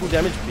magical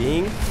damage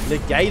being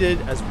negated,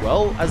 as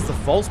well as the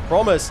False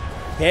Promise.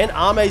 Can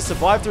Ame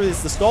survive through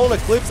this? The Stolen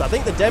Eclipse, I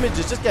think the damage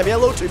is just going to be a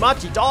little too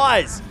much. He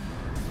dies.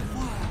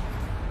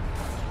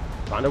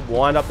 Trying to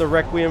wind up the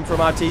Requiem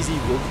from Arteezy,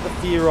 will get the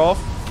fear off.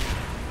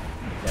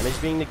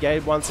 Damage being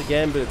negated once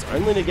again, but it's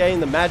only negating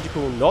the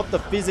magical, not the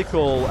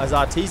physical, as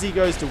Arteezy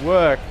goes to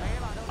work.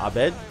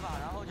 Abed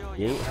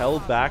being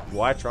held back.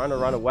 Why trying to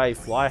run away?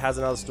 Fly has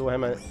another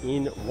Stormhammer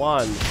in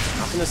one.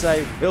 Nothing to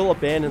say. Will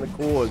abandon the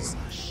cause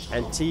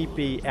and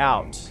TP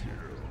out.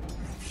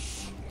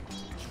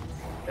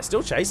 They're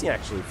still chasing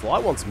actually. Fly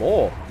wants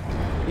more.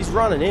 He's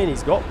running in.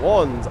 He's got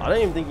wands. I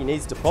don't even think he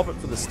needs to pop it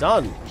for the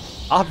stun.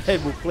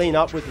 Abed will clean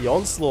up with the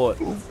onslaught.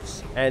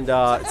 And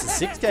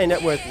it's a 6k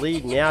net worth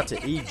lead now to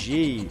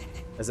EG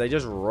as they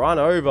just run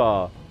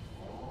over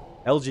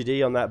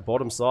LGD on that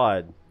bottom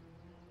side.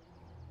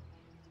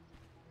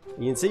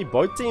 You can see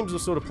both teams were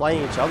sort of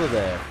playing each other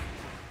there.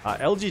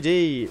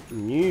 LGD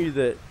knew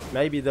that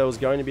maybe there was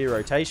going to be a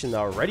rotation. They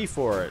were ready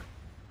for it.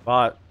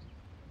 But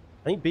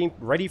I think being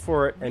ready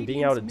for it and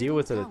being able to deal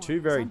with it are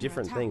two very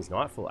different things.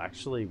 Nightfall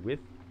actually with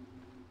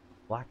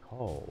Black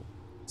Hole.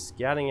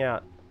 Scouting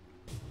out.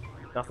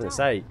 Nothing to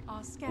say.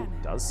 Are scanning.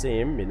 Does see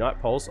him. Midnight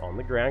Pulse on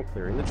the ground,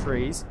 clearing the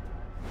trees.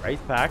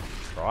 Wraith Pack,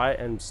 try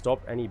and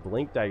stop any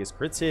Blink Daggers.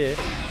 Crits here.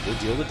 Will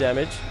deal the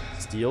damage.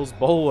 Steals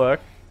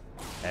Bulwark.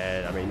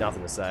 And, I mean,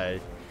 nothing to say.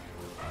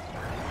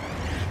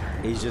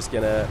 He's just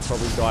going to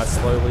probably die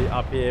slowly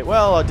up here.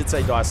 Well, I did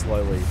say die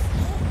slowly.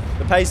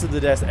 The pace of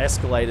the death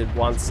escalated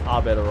once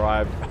Abed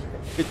arrived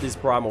with this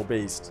Primal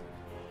Beast.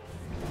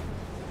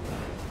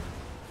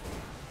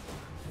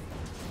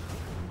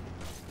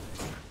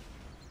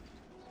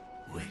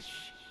 Wish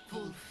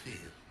fulfilled.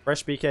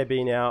 Fresh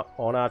BKB now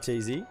on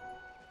RTZ.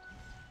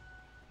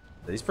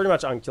 He's pretty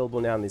much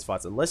unkillable now in these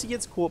fights. Unless he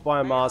gets caught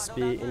by a Mars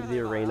Spear into the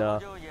arena.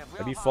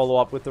 Maybe follow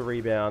up with the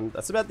rebound.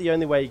 That's about the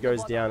only way he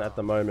goes down at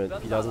the moment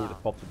if he doesn't get to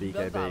pop the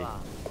BKB.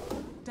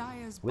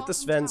 With the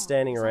Sven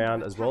standing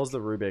around as well as the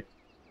Rubik.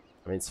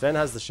 I mean, Sven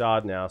has the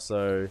Shard now,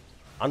 so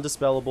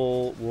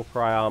Undispellable,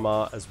 Warcry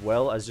armor, as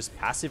well as just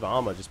passive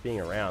armor just being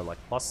around. Like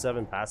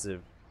 +7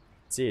 passive.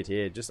 See it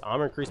here. Just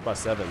armor increased by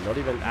 7. Not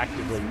even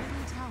actively.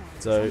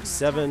 So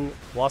 7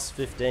 plus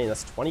 15.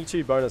 That's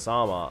 22 bonus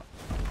armor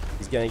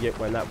he's going to get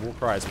when that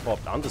Warcry is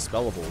popped.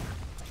 Undispellable.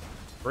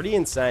 Pretty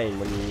insane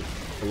when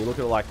you look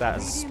at it like that.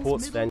 As a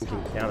support Sven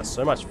can counter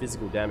so much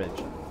physical damage.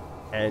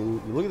 And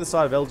you look at the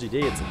side of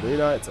LGD, it's a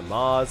Luna, it's a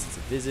Mars, it's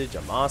a Visage,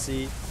 a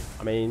Marcy.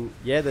 I mean,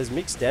 yeah, there's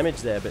mixed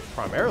damage there, but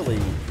primarily,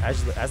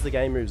 as the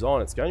game moves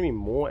on, it's going to be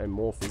more and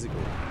more physical.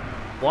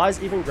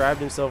 Fly's even grabbed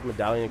himself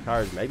Medallion of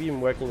Courage, maybe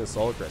even working the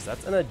Solar Crest.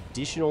 That's an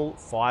additional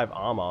 5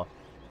 armor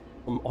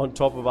on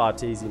top of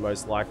RTZ,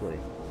 most likely.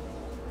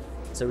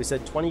 So we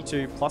said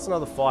 22 plus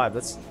another 5.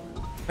 That's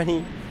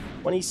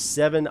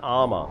 27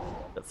 armor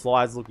that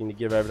Fly's looking to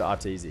give over to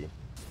RTZ.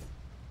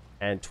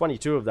 And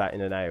 22 of that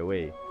in an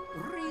AoE.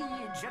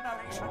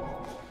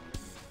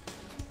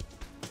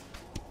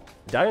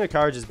 Medallion of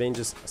Courage has been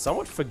just a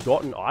somewhat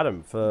forgotten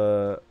item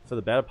for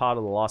the better part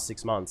of the last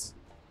 6 months.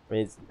 I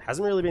mean, it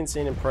hasn't really been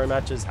seen in pro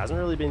matches, hasn't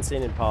really been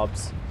seen in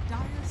pubs.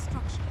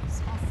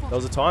 There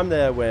was a time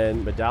there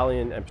when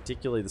Medallion, and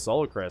particularly the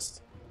Solar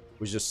Crest,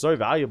 was just so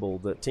valuable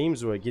that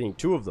teams were getting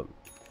 2 of them.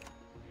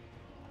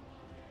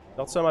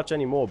 Not so much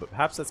anymore, but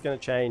perhaps that's going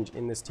to change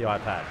in this TI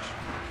patch.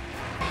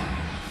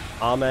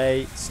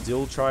 Arme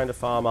still trying to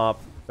farm up,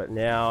 but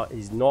now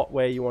he's not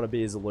where you want to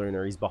be as a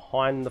Lunar. He's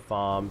behind the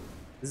farm.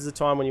 This is a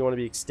time when you want to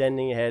be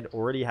extending ahead,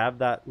 already have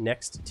that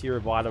next tier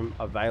of item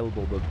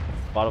available, the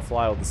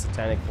Butterfly or the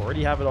Satanic,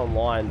 already have it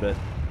online, but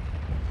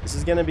this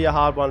is going to be a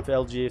hard one for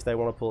LG if they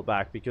want to pull it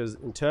back, because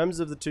in terms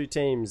of the 2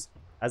 teams,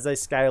 as they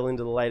scale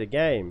into the later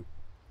game,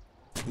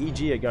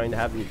 EG are going to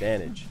have the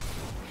advantage.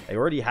 They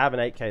already have an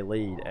 8k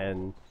lead,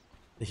 and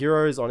the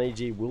heroes on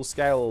EG will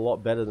scale a lot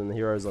better than the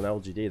heroes on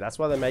LGD. That's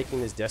why they're making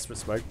this desperate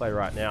smoke play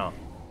right now.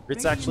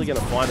 Grit's actually going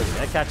to find it.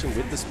 They're catching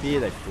with the spear.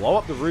 They blow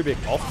up the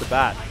Rubik off the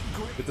bat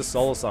with the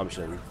Soul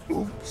Assumption.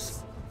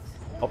 Oops.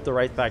 Pop the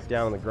Wraith back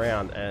down on the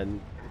ground,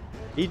 and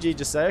EG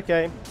just say,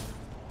 okay,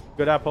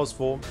 good outpost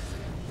 4.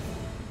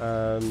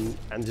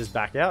 And just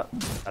back out.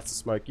 That's the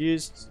smoke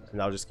used, and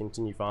they'll just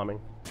continue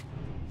farming.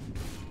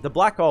 The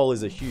Black Hole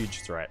is a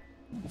huge threat.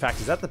 In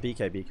fact, is that the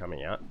BKB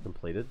coming out?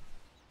 Completed.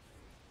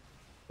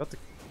 Got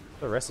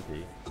the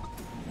recipe.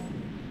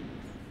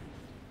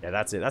 Yeah,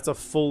 that's it. That's a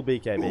full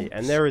BKB.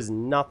 And there is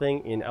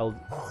nothing in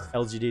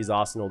LGD's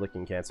arsenal that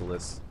can cancel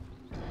this.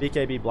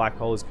 BKB Black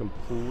Hole is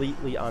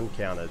completely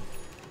uncountered.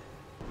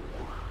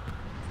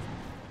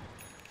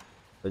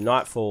 The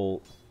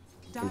Nightfall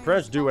can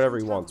pretty much do whatever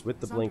he wants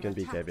with the Blink and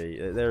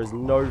BKB. There is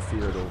no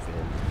fear at all for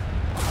him.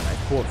 They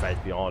caught Faith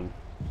Beyond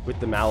with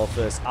the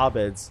Malefice.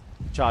 Abed's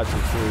charging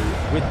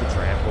through with the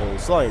Trample,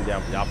 slowing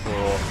down with the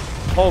Uproar.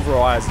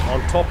 Pulverize on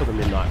top of the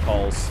Midnight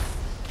Pulse.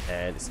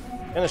 And it's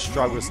going to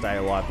struggle to stay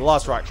alive. The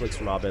last right clicks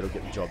from Abed will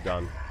get the job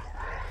done.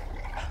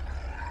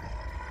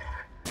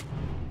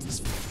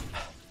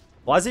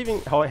 Fly's even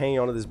hanging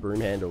onto this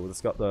broom handle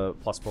that's got the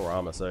 +4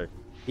 armor, so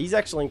he's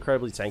actually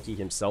incredibly tanky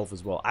himself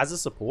as well. As a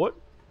support,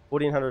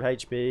 1400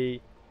 HP,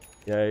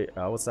 you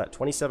know, what's that,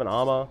 27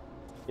 armor.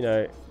 You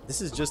know,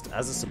 this is just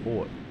as a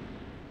support.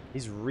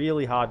 He's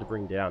really hard to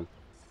bring down.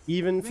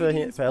 Even for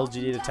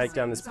LGD to take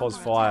down this POS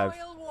 5,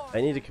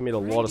 they need to commit a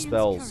lot of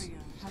spells.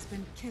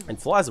 And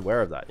Fly's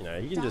aware of that, you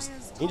know. He can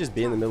just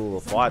be in the middle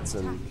of the fights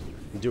and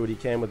do what he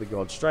can with the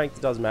God's Strength.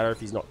 It doesn't matter if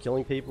he's not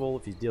killing people,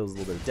 if he deals a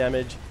little bit of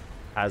damage,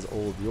 has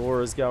all of the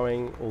auras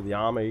going, all the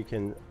armor he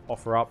can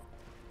offer up.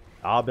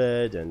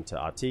 Abed and to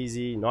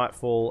Arteezy,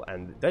 Nightfall,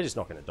 and they're just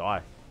not going to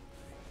die.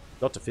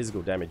 Not to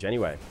physical damage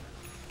anyway.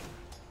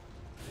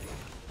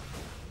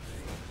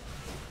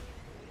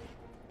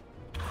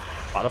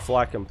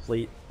 Butterfly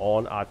complete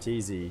on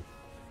Arteezy.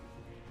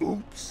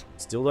 Oops.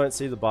 Still don't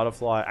see the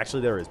Butterfly.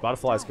 Actually, there is.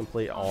 Butterfly is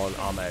complete on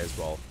Arme as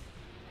well.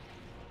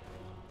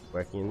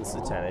 Working in the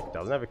Satanic.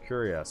 Doesn't have a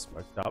Courier.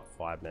 Smoked up.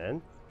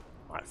 5-man.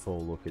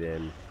 Nightfall, look at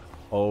him.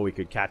 Oh, we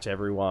could catch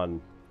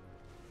everyone.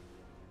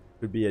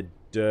 Could be a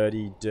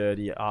dirty,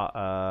 dirty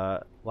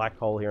black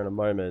hole here in a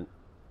moment.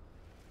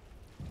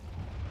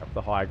 Up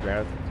the high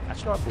ground.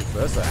 Catch Nightfall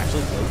first though.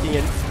 Actually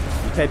blinking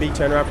it. BKB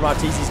turnaround from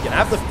Arteezy's gonna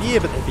have the fear,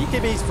 but then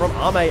BKB's from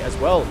Arme as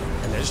well.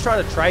 And they're just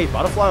trying to trade.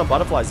 Butterfly on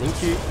Butterfly.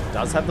 Zincu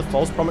does have the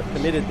false promise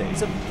committed.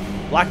 There's a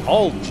black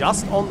hole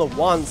just on the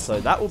one, so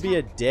that will be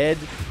a dead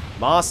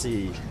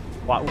Marcy.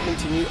 Fight will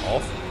continue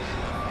off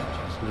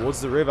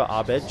towards the river.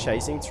 Abed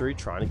chasing through,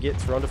 trying to get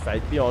through onto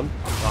Faith Beyond.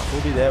 Buck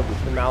will be there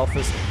with the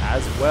Malefice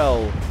as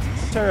well.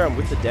 Turn around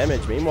with the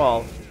damage.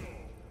 Meanwhile,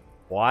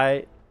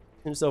 Why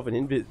himself an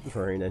invit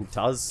rune and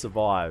does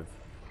survive.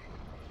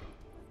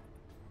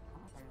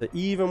 So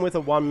even with a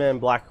one-man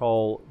black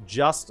hole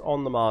just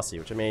on the Marcy,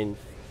 which I mean,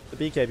 the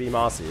BKB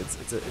Marcy,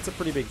 it's a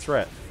pretty big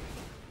threat.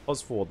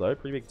 Pos4 though,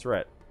 pretty big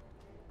threat.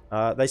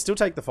 They still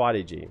take the fight,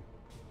 EG,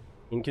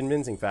 in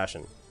convincing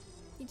fashion.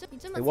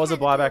 It was a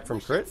buyback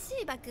from Crit.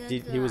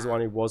 He was the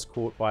one who was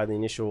caught by the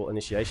initial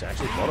initiation.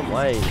 Actually, bottom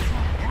lane,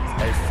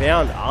 they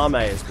found Arme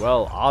as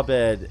well,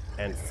 Abed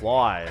and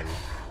Fly. And,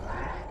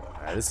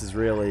 this is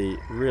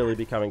really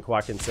becoming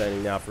quite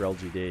concerning now for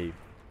LGD.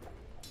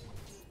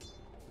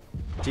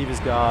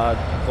 Jiva's Guard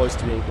close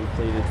to being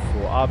completed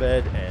for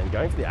Abed and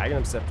going for the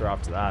Aghanim Scepter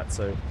after that.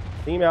 So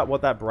thinking about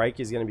what that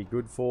break is going to be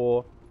good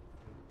for.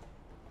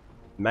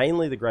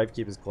 Mainly the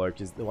Gravekeeper's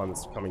Cloak is the one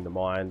that's coming to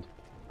mind.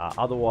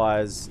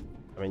 Otherwise,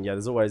 I mean, yeah,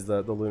 there's always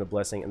the Lunar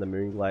Blessing and the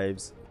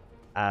Moonglaves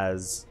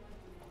as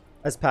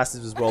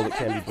passives as well that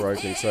can be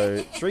broken.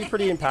 So 3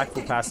 pretty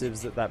impactful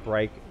passives that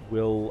break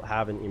will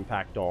have an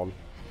impact on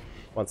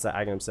once that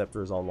Aghanim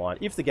Scepter is online,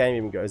 if the game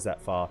even goes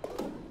that far.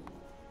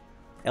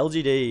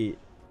 LGD,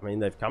 I mean,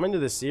 they've come into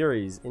this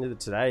series, into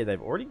today, they've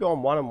already gone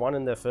 1-1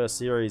 in their first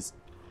series,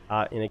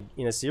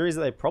 in a series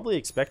that they probably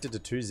expected to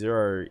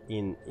 2-0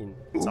 in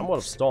somewhat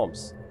of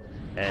stomps.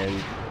 And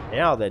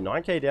now they're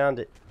 9k down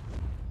to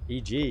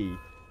EG.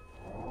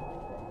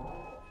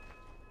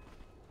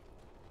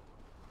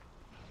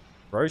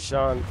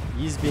 Roshan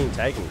is being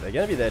taken. They're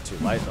going to be there too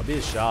late. There'll be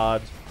a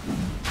shard.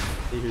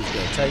 See who's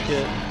going to take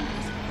it.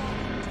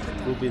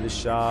 Will be the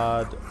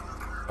shard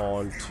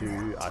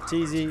onto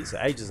Arteezy. So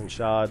Aegis and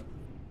shard.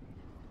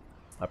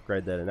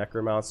 Upgrade there to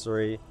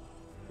Necromancery.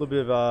 A little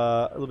bit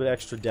of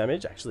extra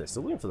damage. Actually, they're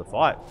still looking for the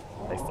fight.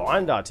 They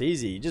find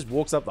Arteezy. He just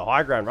walks up the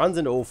high ground, runs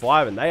into all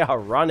 5, and they are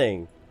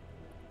running.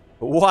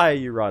 But why are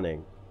you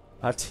running?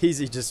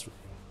 Arteezy just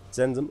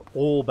sends them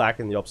all back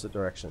in the opposite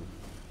direction.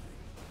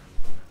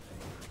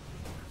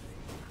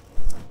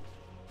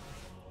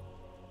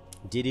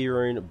 Diddy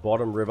Rune,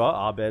 bottom river.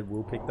 Abed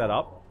will pick that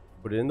up.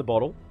 Put it in the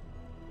bottle.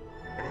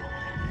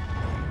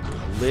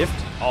 Lift.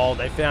 Oh,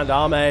 they found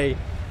Arme.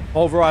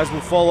 Pulverize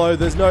will follow.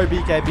 There's no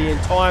BKB in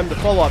time. The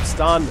follow-up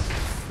stun.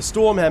 The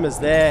Stormhammer's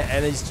there,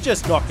 and he's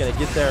just not going to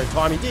get there in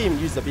time. He didn't even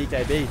use the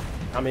BKB.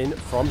 Come in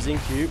from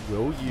Zincu.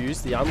 Will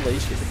use the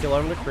Unleash. Get the kill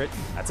over the crit.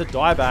 That's a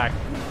dieback.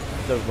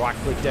 The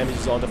right-click damage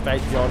is on to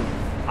Faith Beyond.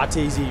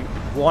 Arteezy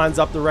winds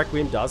up the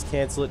Requiem. Does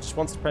cancel it. Just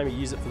wants to probably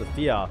use it for the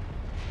fear.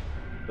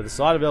 For the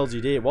side of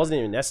LGD, it wasn't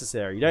even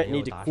necessary. You don't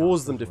need to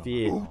cause them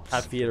to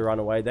have fear to run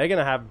away. They're going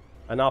to have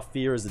enough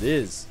fear as it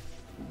is.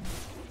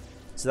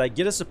 So they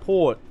get a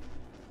support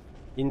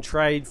in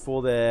trade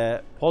for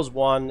their POS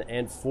 1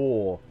 and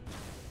 4.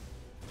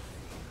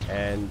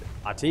 And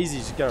Arteezy's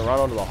just going to run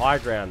onto the high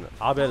ground.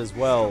 Abed as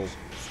well.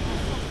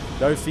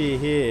 No fear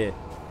here.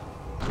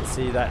 You can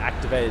see that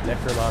activated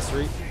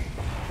Necromancery.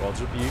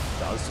 God's Rebuke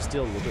does just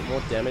deal a little bit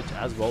more damage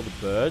as well. The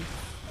bird.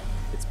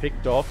 It's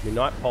picked off.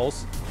 Midnight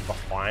Pulse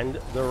behind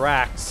the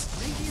racks.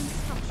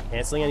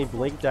 Cancelling any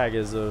blink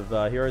daggers of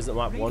heroes that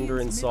might wander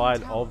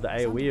inside of the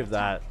AoE of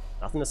that.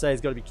 Nothing to say, he's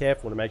got to be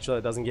careful to make sure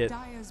that doesn't get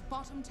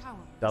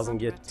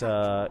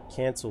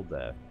cancelled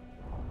there.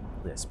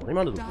 Yeah, spot him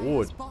under the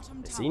ward.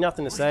 They see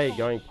nothing to say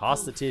going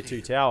past the tier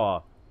 2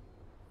 tower.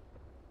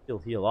 He'll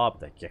heal up.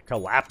 They get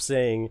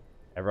collapsing.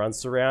 Everyone's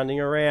surrounding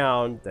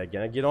around. They're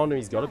going to get on him.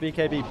 He's got a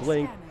BKB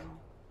blink.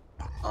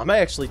 I may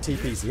actually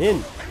TP's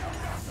in.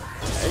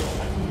 Okay.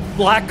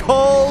 Black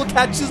hole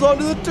catches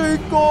onto the 2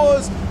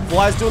 cores.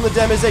 Fly's doing the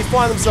damage. They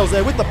find themselves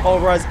there with the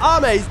pulverize.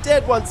 Arme's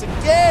dead once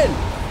again.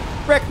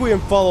 Requiem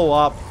follow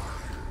up.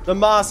 The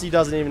Marcy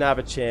doesn't even have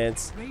a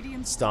chance.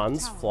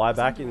 Stuns. Fly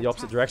back in the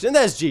opposite direction. And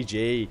there's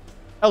GG.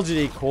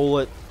 LGD call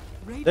it.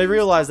 They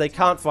realize they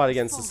can't fight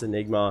against this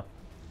Enigma.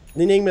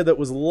 An Enigma that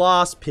was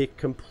last pick,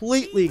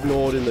 completely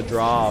ignored in the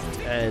draft,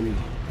 and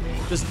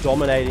just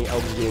dominating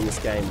LGD in this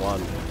game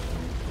 1.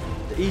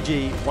 The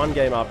EG 1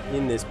 game up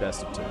in this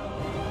best of 2.